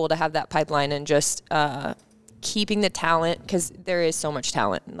really cool to have that pipeline and just keeping the talent, because there is so much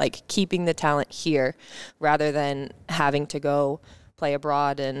talent, like keeping the talent here rather than having to go play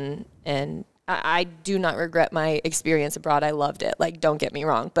abroad. And I do not regret my experience abroad. I loved it. Like, don't get me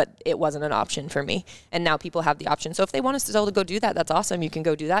wrong, but it wasn't an option for me. And now people have the option. So if they want us to still go do that, that's awesome. You can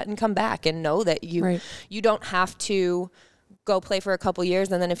go do that and come back and know that you don't have to go play for a couple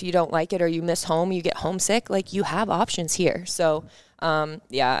years, and then if you don't like it or you miss home, you get homesick, like you have options here. So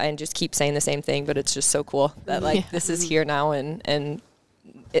and just keep saying the same thing, but it's just so cool that this is here now, and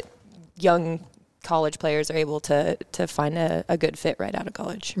young college players are able to find a good fit right out of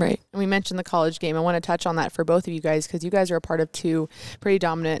college. Right. And we mentioned the college game. I want to touch on that for both of you guys because you guys are a part of two pretty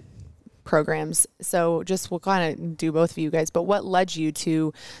dominant programs. So we'll kind of do both of you guys, but what led you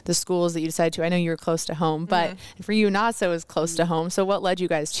to the schools that you decided to? I know you were close to home, but for you, not so as close to home. So what led you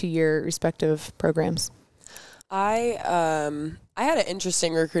guys to your respective programs? I had an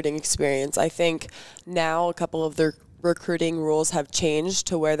interesting recruiting experience. I think now a couple of the recruiting rules have changed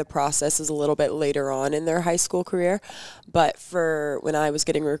to where the process is a little bit later on in their high school career. But for when I was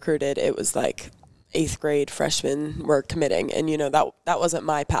getting recruited, it was like 8th grade freshmen were committing, and that wasn't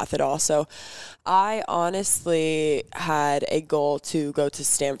my path at all. So I honestly had a goal to go to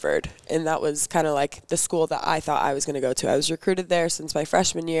Stanford, and that was kind of like the school that I thought I was going to go to. I was recruited there since my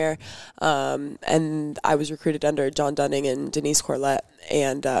freshman year, and I was recruited under John Dunning and Denise Corlett.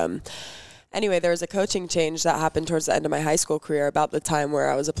 And anyway, there was a coaching change that happened towards the end of my high school career, about the time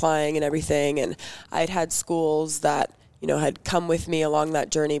where I was applying and everything, and I'd had schools that had come with me along that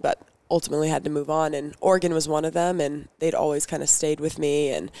journey, but ultimately had to move on, and Oregon was one of them, and they'd always kind of stayed with me,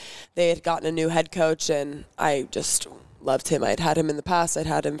 and they had gotten a new head coach, and I just loved him. I'd had him in the past. I'd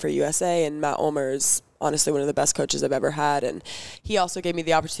had him for USA, and Matt Ulmer is honestly one of the best coaches I've ever had, and he also gave me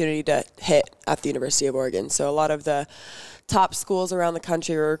the opportunity to hit at the University of Oregon. So a lot of the top schools around the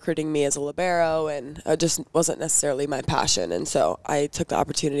country were recruiting me as a libero, and it just wasn't necessarily my passion, and so I took the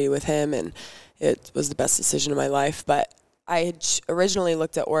opportunity with him, and it was the best decision of my life. But I had originally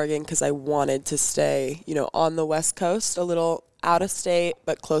looked at Oregon because I wanted to stay, on the West Coast, a little out of state,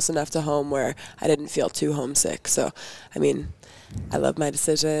 but close enough to home where I didn't feel too homesick. So, I love my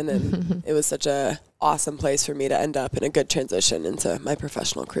decision, and it was such a awesome place for me to end up, in a good transition into my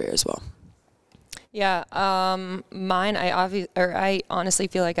professional career as well. Yeah, mine, I honestly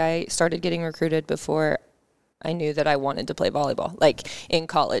feel like I started getting recruited before I knew that I wanted to play volleyball, like in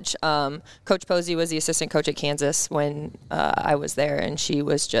college. Coach Posey was the assistant coach at Kansas when I was there, and she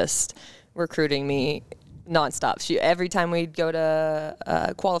was just recruiting me nonstop. Every time we'd go to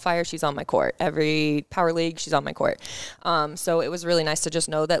qualifier, she's on my court. Every power league, she's on my court. So it was really nice to just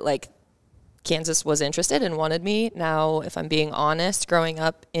know that, like, Kansas was interested and wanted me. Now, if I'm being honest, growing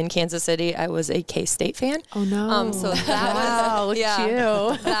up in Kansas City, I was a K-State fan. Oh no! So that was look at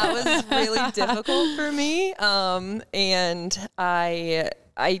you. That was really difficult for me. And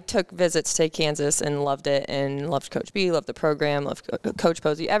I took visits to Kansas and loved it, and loved Coach B, loved the program, loved Coach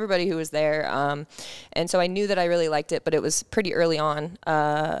Posey, everybody who was there. And so I knew that I really liked it, but it was pretty early on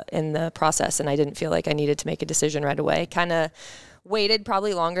in the process, and I didn't feel like I needed to make a decision right away. Kind of waited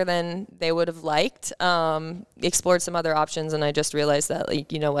probably longer than they would have liked, explored some other options, and I just realized that,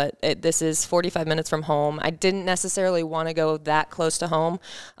 like, you know what, this is 45 minutes from home. I didn't necessarily want to go that close to home,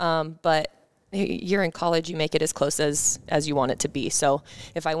 but you're in college, you make it as close as you want it to be. So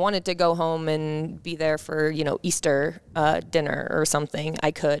if I wanted to go home and be there for, you know, Easter dinner or something,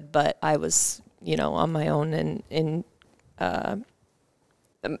 I could, but I was, you know, on my own and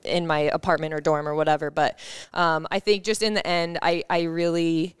in my apartment or dorm or whatever. But I think just in the end, I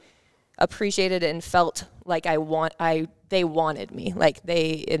really appreciated it and felt like they wanted me. Like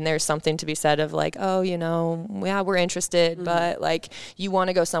and there's something to be said of like, oh, you know, yeah, we're interested, but like you want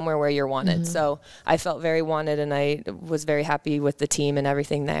to go somewhere where you're wanted. So I felt very wanted, and I was very happy with the team and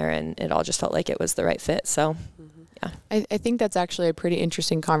everything there, and it all just felt like it was the right fit. So yeah. I think that's actually a pretty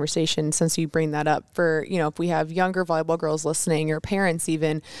interesting conversation, since you bring that up, for, you know, if we have younger volleyball girls listening, or parents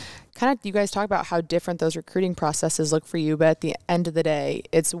even, kind of, you guys talk about how different those recruiting processes look for you, but at the end of the day,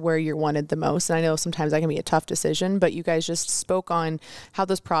 it's where you're wanted the most. And I know sometimes that can be a tough decision, but you guys just spoke on how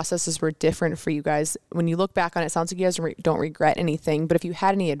those processes were different for you guys. When you look back on it, it sounds like you guys don't regret anything, but if you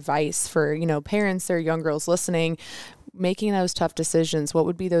had any advice for, you know, parents or young girls listening, making those tough decisions, what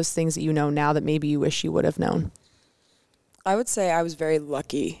would be those things that you know now that maybe you wish you would have known? I would say I was very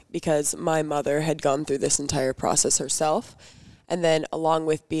lucky because my mother had gone through this entire process herself. And then along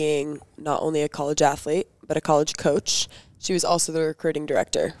with being not only a college athlete, but a college coach, she was also the recruiting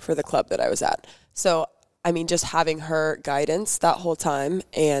director for the club that I was at. So, I mean, just having her guidance that whole time,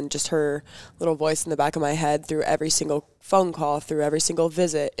 and just her little voice in the back of my head through every single phone call, through every single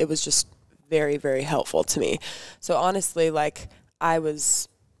visit, it was just very, very helpful to me. So honestly, like, I was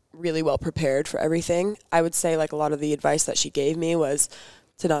really well prepared for everything. I would say, like, a lot of the advice that she gave me was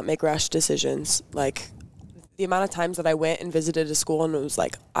to not make rash decisions. Like, the amount of times that I went and visited a school and it was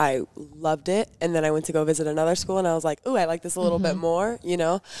like, I loved it, and then I went to go visit another school and I was like, ooh, I like this a little bit more, you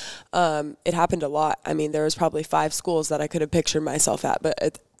know? It happened a lot. I mean, there was probably 5 schools that I could have pictured myself at, but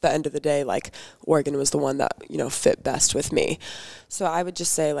at the end of the day, like, Oregon was the one that, you know, fit best with me. So I would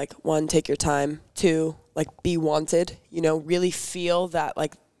just say, like, 1, take your time. 2, like, be wanted, you know, really feel that,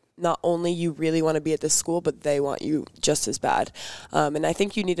 like, not only you really want to be at this school, but they want you just as bad. And I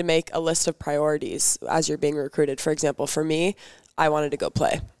think you need to make a list of priorities as you're being recruited. For example, for me, I wanted to go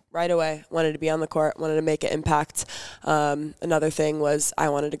play right away, wanted to be on the court, wanted to make an impact. Another thing was I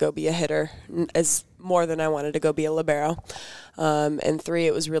wanted to go be a hitter as more than I wanted to go be a libero. And 3,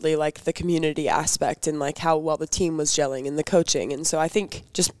 it was really like the community aspect and like how well the team was gelling and the coaching. And so I think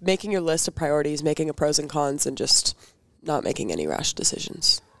just making your list of priorities, making a pros and cons, and just not making any rash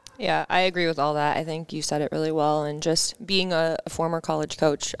decisions. Yeah, I agree with all that. I think you said it really well. And just being a former college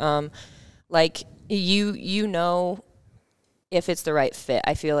coach, like you know if it's the right fit.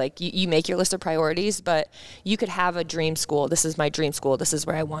 I feel like you make your list of priorities, but you could have a dream school. This is my dream school. This is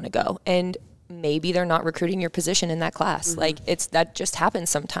where I want to go. And maybe they're not recruiting your position in that class. Like, that just happens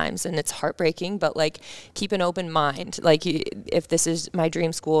sometimes, and it's heartbreaking, but like, keep an open mind. Like, if this is my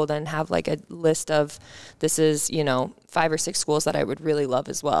dream school, then have like a list of, this is, you know, 5 or 6 schools that I would really love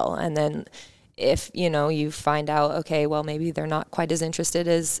as well. And then if, you know, you find out, okay, well, maybe they're not quite as interested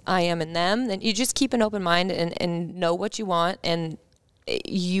as I am in them, then you just keep an open mind and know what you want, and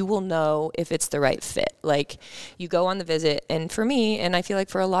you will know if it's the right fit. Like, you go on the visit, and for me, and I feel like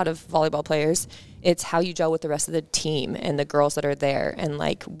for a lot of volleyball players, it's how you gel with the rest of the team and the girls that are there, and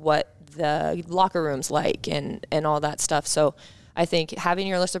like what the locker room's like, and all that stuff. So I think having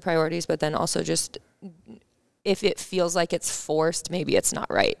your list of priorities, but then also just, if it feels like it's forced, maybe it's not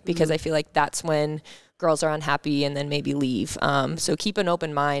right, because I feel like that's when girls are unhappy and then maybe leave. So keep an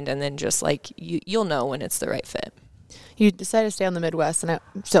open mind, and then just like, you'll know when it's the right fit. You decided to stay on the Midwest, and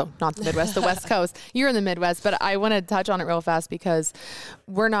so not the Midwest, the West Coast. You're in the Midwest, but I want to touch on it real fast because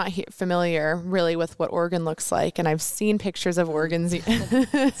we're not familiar really with what Oregon looks like, and I've seen pictures of Oregon's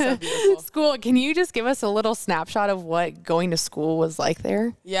school. Can you just give us a little snapshot of what going to school was like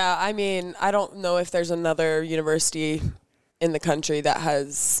there? Yeah, I mean, I don't know if there's another university in the country that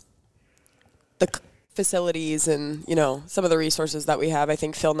has the facilities and, you know, some of the resources that we have. I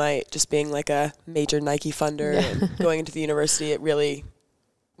think Phil Knight, just being like a major Nike funder and going into the university, it really,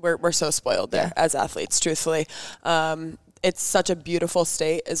 we're so spoiled there as athletes, truthfully. It's such a beautiful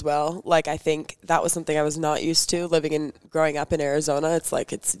state as well. Like, I think that was something I was not used to growing up in Arizona. It's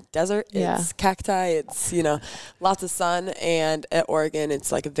like, it's desert, it's cacti, it's, lots of sun. And at Oregon,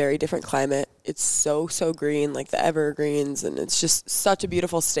 it's like a very different climate. It's so green, like the evergreens, and it's just such a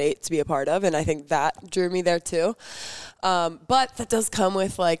beautiful state to be a part of. And I think that drew me there too. But that does come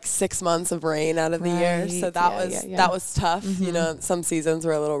with like 6 months of rain out of the year. So that was tough. Some seasons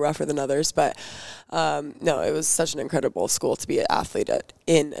were a little rougher than others, but no, it was such an incredible school to be an athlete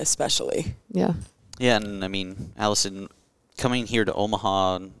in, especially. Yeah. Yeah, and I mean, Allison, coming here to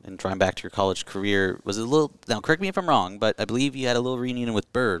Omaha and drawing back to your college career, was a little, now correct me if I'm wrong, but I believe you had a little reunion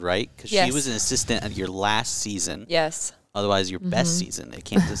with Bird, right? Because she was an assistant at your last season. Yes. Otherwise, your best season. It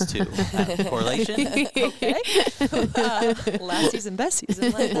came to 2. Correlation? Okay. Last season, best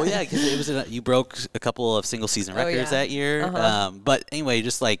season. Well, yeah, because it was you broke a couple of single-season records that year. But anyway,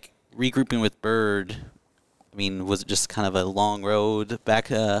 just like regrouping with Bird, I mean, was it just kind of a long road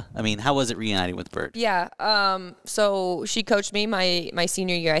back? I mean, how was it reuniting with Bird? Yeah. So she coached me my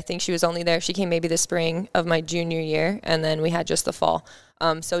senior year. I think she was only there. She came maybe the spring of my junior year, and then we had just the fall.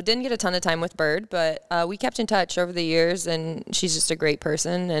 So didn't get a ton of time with Bird, but we kept in touch over the years, and she's just a great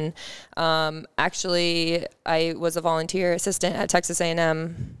person. And actually, I was a volunteer assistant at Texas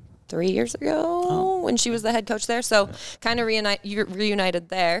A&M 3 years ago when she was the head coach there. So kind of reunited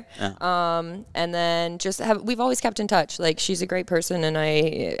there. Yeah. And then we've always kept in touch. Like, she's a great person. And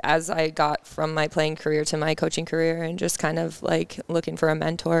as I got from my playing career to my coaching career and just kind of like looking for a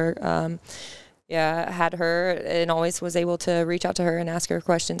mentor, had her and always was able to reach out to her and ask her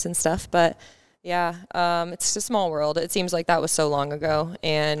questions and stuff. But it's a small world. It seems like that was so long ago.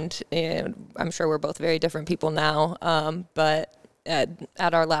 And I'm sure we're both very different people now. But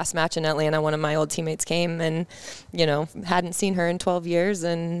at our last match in Atlanta, one of my old teammates came and, hadn't seen her in 12 years,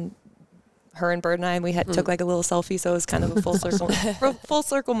 and her and Bird and I, we took like a little selfie. So it was kind of a full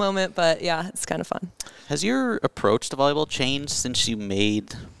circle moment, but yeah, it's kind of fun. Has your approach to volleyball changed since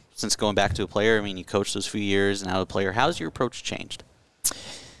going back to a player? I mean, you coached those few years and now a player. How's your approach changed?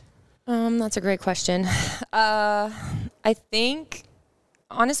 That's a great question. I think,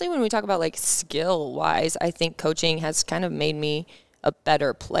 honestly, when we talk about like skill wise, I think coaching has kind of made me a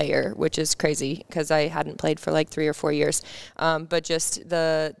better player, which is crazy because I hadn't played for like 3 or 4 years. But just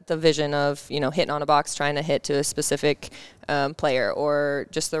the vision of, hitting on a box, trying to hit to a specific player, or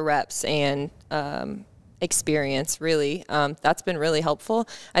just the reps and experience, really. That's been really helpful.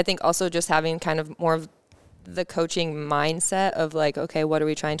 I think also just having kind of more of the coaching mindset of like, okay, what are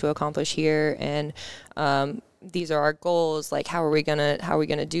we trying to accomplish here? And these are our goals. Like, how are we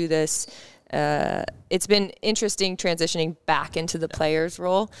gonna do this? It's been interesting transitioning back into the player's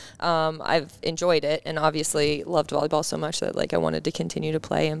role. I've enjoyed it, and obviously loved volleyball so much that like I wanted to continue to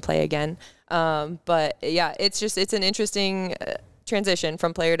play and play again. But yeah, it's an interesting transition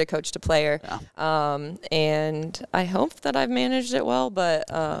from player to coach to player. Yeah. And I hope that I've managed it well, but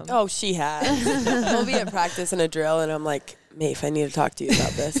she has. We'll be at practice in a drill, and I'm like, Mayf, I need to talk to you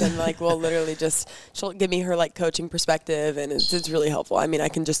about this. And like, we'll literally she'll give me her like coaching perspective, and it's really helpful. I mean, I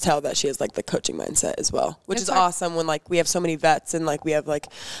can just tell that she has like the coaching mindset as well, which is awesome when like we have so many vets, and like we have like,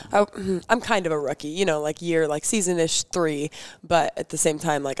 I'm kind of a rookie, like season-ish 3, but at the same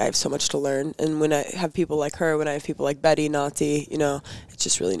time, like I have so much to learn. And when I have people like her, when I have people like Betty, Nati, it's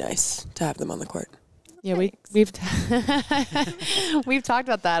just really nice to have them on the court. Yeah, we've talked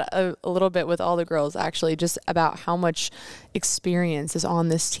about that a little bit with all the girls, actually, just about how much experience is on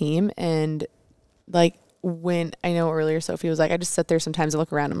this team. And like, when I know earlier Sophie was like, I just sit there sometimes and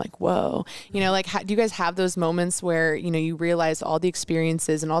look around, I'm like, whoa, like, do you guys have those moments where you realize all the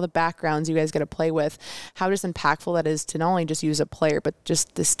experiences and all the backgrounds you guys get to play with, how just impactful that is to not only just use a player but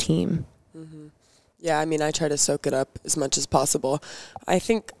just this team? Mm-hmm. Yeah, I mean, I try to soak it up as much as possible. I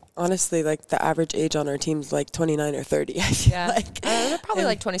think honestly, like the average age on our team's like 29 or 30. I feel like they're probably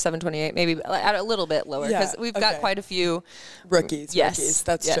like 27, 28, maybe at a little bit lower, because we've got quite a few rookies.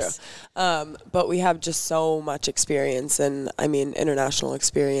 That's true. But we have just so much experience, and I mean international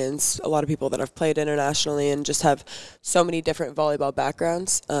experience. A lot of people that have played internationally and just have so many different volleyball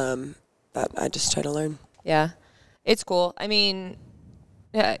backgrounds that I just try to learn. Yeah, it's cool. I mean,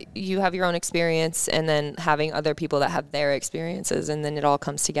 you have your own experience, and then having other people that have their experiences, and then it all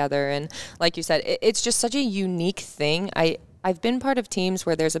comes together. And like you said, it's just such a unique thing. I've been part of teams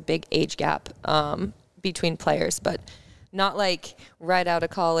where there's a big age gap between players, but not like right out of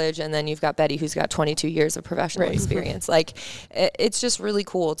college and then you've got Betty who's got 22 years of professional experience. Like, it's just really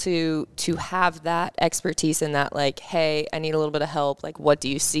cool to have that expertise in that, like, hey, I need a little bit of help. Like, what do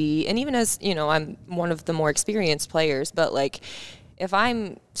you see? And even as, I'm one of the more experienced players, but like, if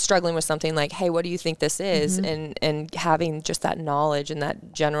I'm struggling with something like, hey, what do you think this is? And having just that knowledge and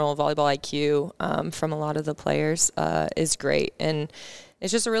that general volleyball IQ from a lot of the players is great. And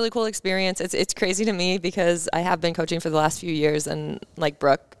it's just a really cool experience. It's crazy to me because I have been coaching for the last few years, and like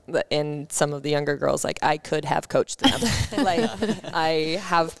Brooke and some of the younger girls, like I could have coached them. Like I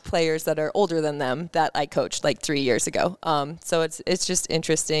have players that are older than them that I coached like 3 years ago. So it's just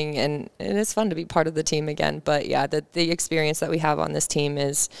interesting, and it's fun to be part of the team again. But yeah, the experience that we have on this team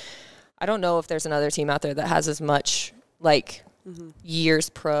is, I don't know if there's another team out there that has as much like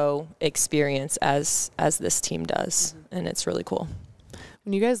years pro experience as this team does, and it's really cool.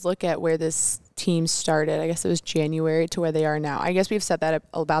 When you guys look at where this team started, I guess it was January, to where they are now. I guess we've said that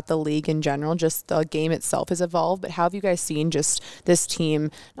about the league in general, just the game itself has evolved, but how have you guys seen just this team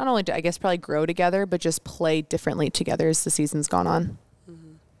not only, I guess, probably grow together, but just play differently together as the season's gone on?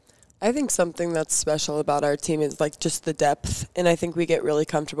 I think something that's special about our team is like just the depth, and I think we get really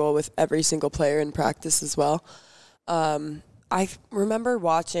comfortable with every single player in practice as well. I remember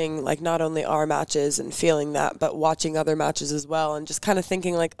watching like not only our matches and feeling that, but watching other matches as well, and just kind of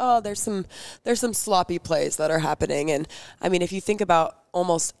thinking like, oh, there's some sloppy plays that are happening. And I mean, if you think about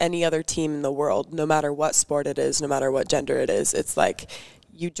almost any other team in the world, no matter what sport it is, no matter what gender it is, it's like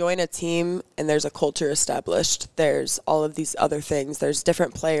you join a team and there's a culture established. There's all of these other things. There's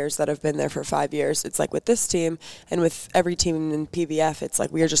different players that have been there for 5 years. It's like with this team and with every team in PVF, it's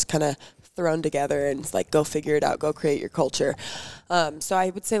like we are just kind of thrown together and it's like, go figure it out, go create your culture. So I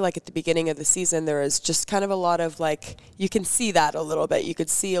would say like at the beginning of the season, there was just kind of a lot of like, you can see that a little bit. You could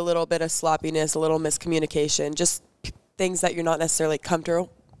see a little bit of sloppiness, a little miscommunication, just things that you're not necessarily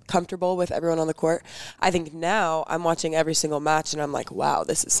comfortable with everyone on the court. I think now I'm watching every single match and I'm like, wow,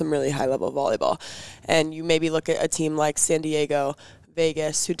 this is some really high level volleyball. And you maybe look at a team like San Diego,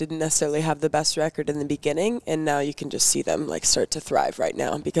 Vegas, who didn't necessarily have the best record in the beginning, and now you can just see them like start to thrive right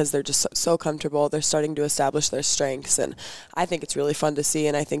now because they're just so comfortable. They're starting to establish their strengths, and I think it's really fun to see,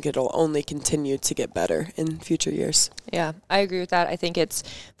 and I think it'll only continue to get better in future years. Yeah, I agree with that. I think it's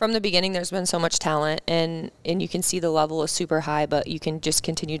from the beginning there's been so much talent, and you can see the level is super high, but you can just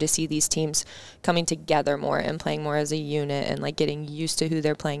continue to see these teams coming together more and playing more as a unit and like getting used to who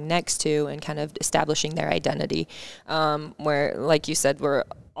they're playing next to and kind of establishing their identity, where like you said, we're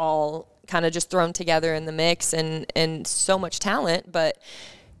all kind of just thrown together in the mix and so much talent, but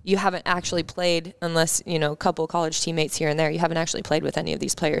you haven't actually played, unless, you know, a couple college teammates here and there, you haven't actually played with any of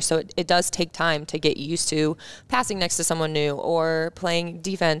these players. So it does take time to get used to passing next to someone new or playing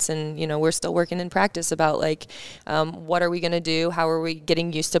defense. And, you know, we're still working in practice about like, what are we going to do? How are we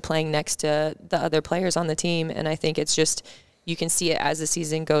getting used to playing next to the other players on the team? And I think it's just, you can see it as the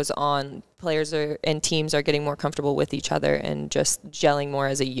season goes on. Players and teams are getting more comfortable with each other and just gelling more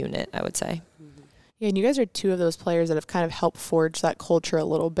as a unit, I would say. Yeah, and you guys are two of those players that have kind of helped forge that culture a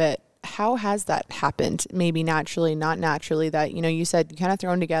little bit. How has that happened? Maybe naturally, not naturally, that, you know, you said you kind of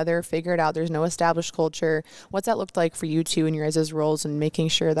thrown together, figure it out, there's no established culture. What's that looked like for you two in your guys' roles and making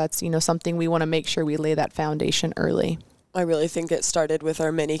sure that's, you know, something we want to make sure we lay that foundation early? I really think it started with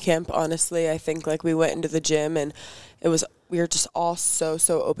our mini camp, honestly. I think like we went into the gym and we were just all so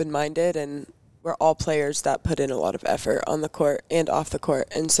open-minded, and we're all players that put in a lot of effort on the court and off the court.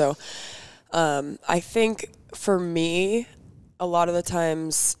 And so I think for me, a lot of the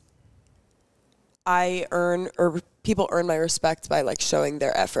times people earn my respect by like showing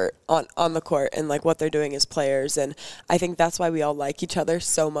their effort on the court and like what they're doing as players. And I think that's why we all like each other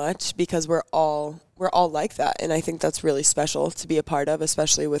so much, because we're all like that. And I think that's really special to be a part of,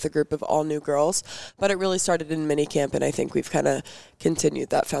 especially with a group of all new girls. But it really started in minicamp, and I think we've kind of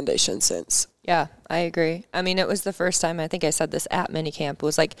continued that foundation since. Yeah, I agree. I mean, it was the first time, I think I said this at minicamp, it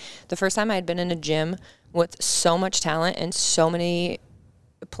was like the first time I had been in a gym with so much talent and so many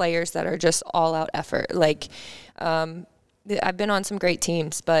players that are just all out effort. Like, I've been on some great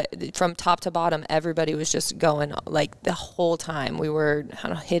teams, but from top to bottom, everybody was just going like the whole time. We were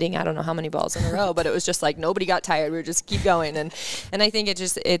hitting, I don't know how many balls in a row, but it was just like nobody got tired. We were just keep going. And I think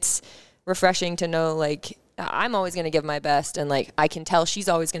it's refreshing to know, like, I'm always going to give my best, and like I can tell she's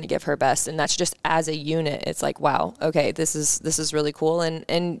always going to give her best, and that's just as a unit. It's like, wow, okay, this is really cool.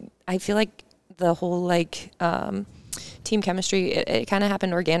 And I feel like the whole like team chemistry, it kind of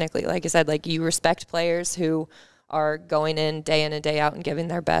happened organically. Like I said, like you respect players who are going in and day out and giving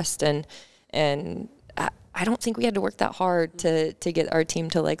their best, and I don't think we had to work that hard to get our team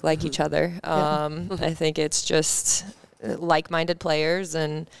to like each other. I think it's just like-minded players,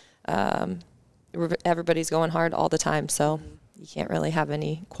 and everybody's going hard all the time, so you can't really have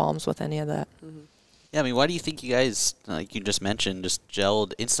any qualms with any of that. Yeah, I mean, why do you think you guys, like you just mentioned, just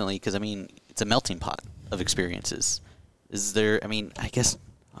gelled instantly? Because, I mean, it's a melting pot of experiences. Is there, I mean, I guess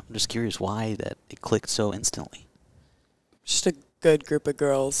I'm just curious why that it clicked so instantly. Just a good group of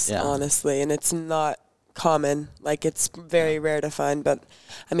girls, honestly, and it's not common. Like, it's very rare to find, but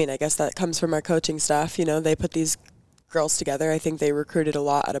I mean, I guess that comes from our coaching staff. You know, they put these girls together. I think they recruited a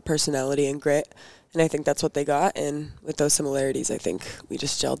lot out of personality and grit, and I think that's what they got. And with those similarities, I think we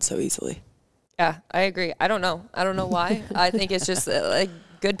just gelled so easily. Yeah, I agree. I don't know why. I think it's just like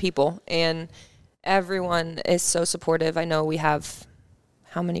good people, and everyone is so supportive. I know we have,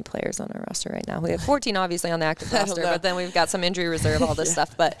 how many players on our roster right now? We have 14 obviously on the active roster, but then we've got some injury reserve, all this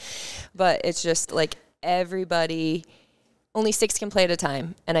stuff. But it's just like everybody, only 6 can play at a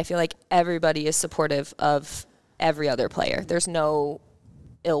time, and I feel like everybody is supportive of every other player. There's no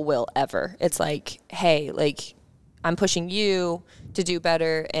ill will ever. It's like, hey, like, I'm pushing you to do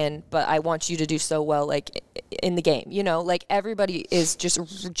better, but I want you to do so well, like, in the game, you know, like, everybody is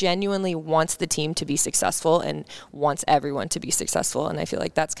just genuinely wants the team to be successful and wants everyone to be successful. And I feel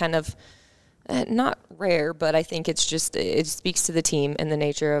like that's kind of not rare, but I think it's just, it speaks to the team and the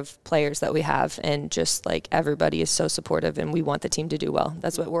nature of players that we have. And just like, everybody is so supportive and we want the team to do well.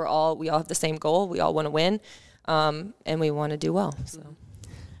 That's what we all have the same goal. We all want to win, and we want to do well. So.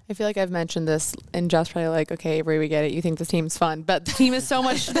 I feel like I've mentioned this, and Geoff's probably like, okay, Avery, we get it. You think the team's fun, but the team is so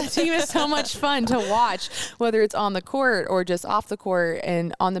much. The team is so much fun to watch, whether it's on the court or just off the court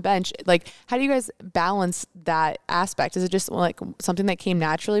and on the bench. Like, how do you guys balance that aspect? Is it just like something that came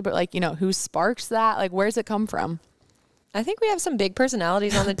naturally, but like, you know, who sparks that? Like, where's it come from? I think we have some big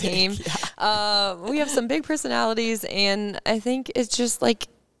personalities on the team. We have some big personalities, and I think it's just like,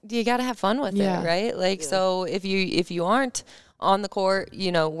 you got to have fun with it, right? Like, so if you aren't on the court,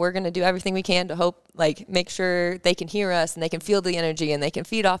 you know, we're going to do everything we can to hope, like, make sure they can hear us and they can feel the energy and they can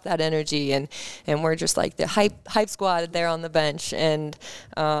feed off that energy. And we're just like the hype squad there on the bench. And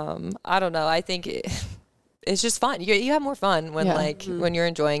I don't know. I think it's just fun. You have more fun when when you're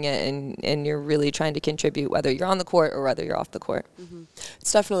enjoying it and you're really trying to contribute, whether you're on the court or whether you're off the court. Mm-hmm.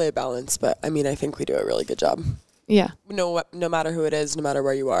 It's definitely a balance, but I mean, I think we do a really good job. Yeah. No matter who it is, no matter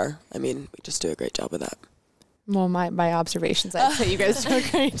where you are, I mean, we just do a great job with that. Well, my observations, I'd say you guys do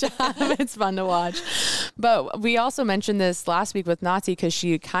a great job. It's fun to watch. But we also mentioned this last week with Nazi, because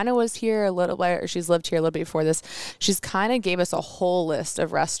she kind of was here a little bit, or she's lived here a little bit before this. She's kind of gave us a whole list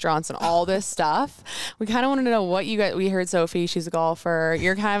of restaurants and all this stuff. We kind of wanted to know what you guys, we heard Sophie, she's a golfer.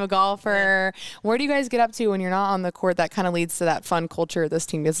 You're kind of a golfer. Where do you guys get up to when you're not on the court that kind of leads to that fun culture this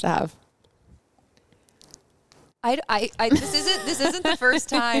team gets to have? This isn't the first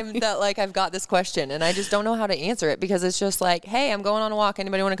time that like I've got this question, and I just don't know how to answer it, because it's just like, hey, I'm going on a walk.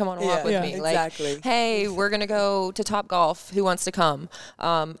 Anybody want to come on a walk with me? Exactly. Like, hey, we're gonna go to Top Golf. Who wants to come?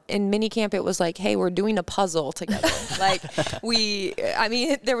 In mini camp, it was like, hey, we're doing a puzzle together. Like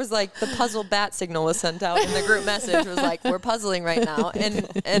there was like the puzzle bat signal was sent out in the group message. It was like, we're puzzling right now, and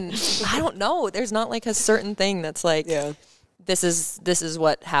I don't know. There's not like a certain thing that's like, this is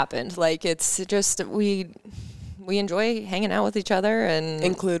what happened. Like, it's just we enjoy hanging out with each other and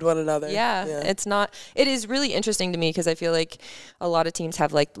include one another. It is really interesting to me, because I feel like a lot of teams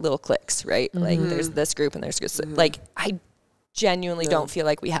have like little cliques, right? Mm-hmm. Like, there's this group and there's like, I genuinely don't feel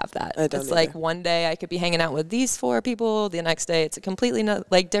like we have that. It's either. Like, one day I could be hanging out with these 4 people, the next day it's a completely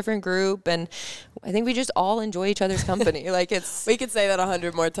different group, and I think we just all enjoy each other's company. Like, we could say that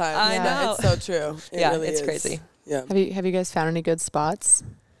 100 more times. I know. It's so true. It's crazy. Yeah. Have you guys found any good spots?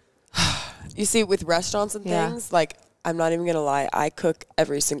 You see, with restaurants and things, like, I'm not even going to lie, I cook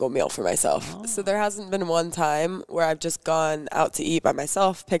every single meal for myself. Oh. So there hasn't been one time where I've just gone out to eat by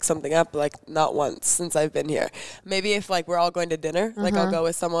myself, pick something up, like, not once since I've been here. Maybe if, like, we're all going to dinner, like, I'll go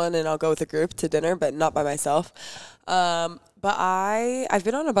with someone and I'll go with a group to dinner, but not by myself. But I've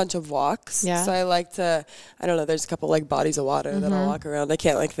been on a bunch of walks. Yeah. So I like to, I don't know, there's a couple like bodies of water that I'll walk around. I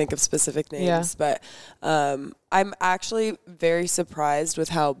can't like think of specific names, but I'm actually very surprised with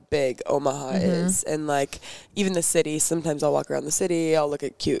how big Omaha is. And like even the city, sometimes I'll walk around the city, I'll look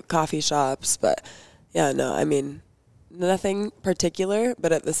at cute coffee shops, but yeah, no, I mean, nothing particular,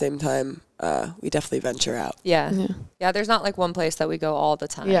 but at the same time, we definitely venture out. Yeah. There's not like one place that we go all the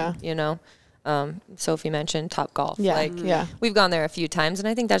time, you know? Sophie mentioned Top Golf. We've gone there a few times, and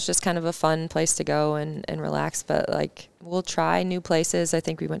I think that's just kind of a fun place to go and relax. But like, we'll try new places. I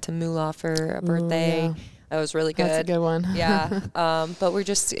think we went to Moolah for a birthday. That was really good. That's a good one. But we're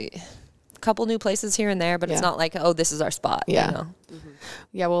just a couple new places here and there, but it's not like, oh, this is our spot. You know?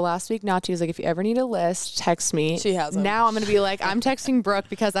 Yeah, well, last week, Nati was like, if you ever need a list, text me. She has them. Now I'm going to be like, I'm texting Brooke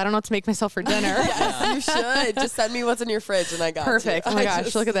because I don't know what to make myself for dinner. Yes, you should. Just send me what's in your fridge and I got Perfect. you. Oh my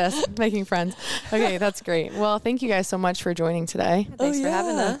gosh, look at this. Making friends. Okay, that's great. Well, thank you guys so much for joining today. Thanks for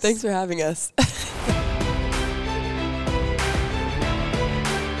having us. Thanks for having us.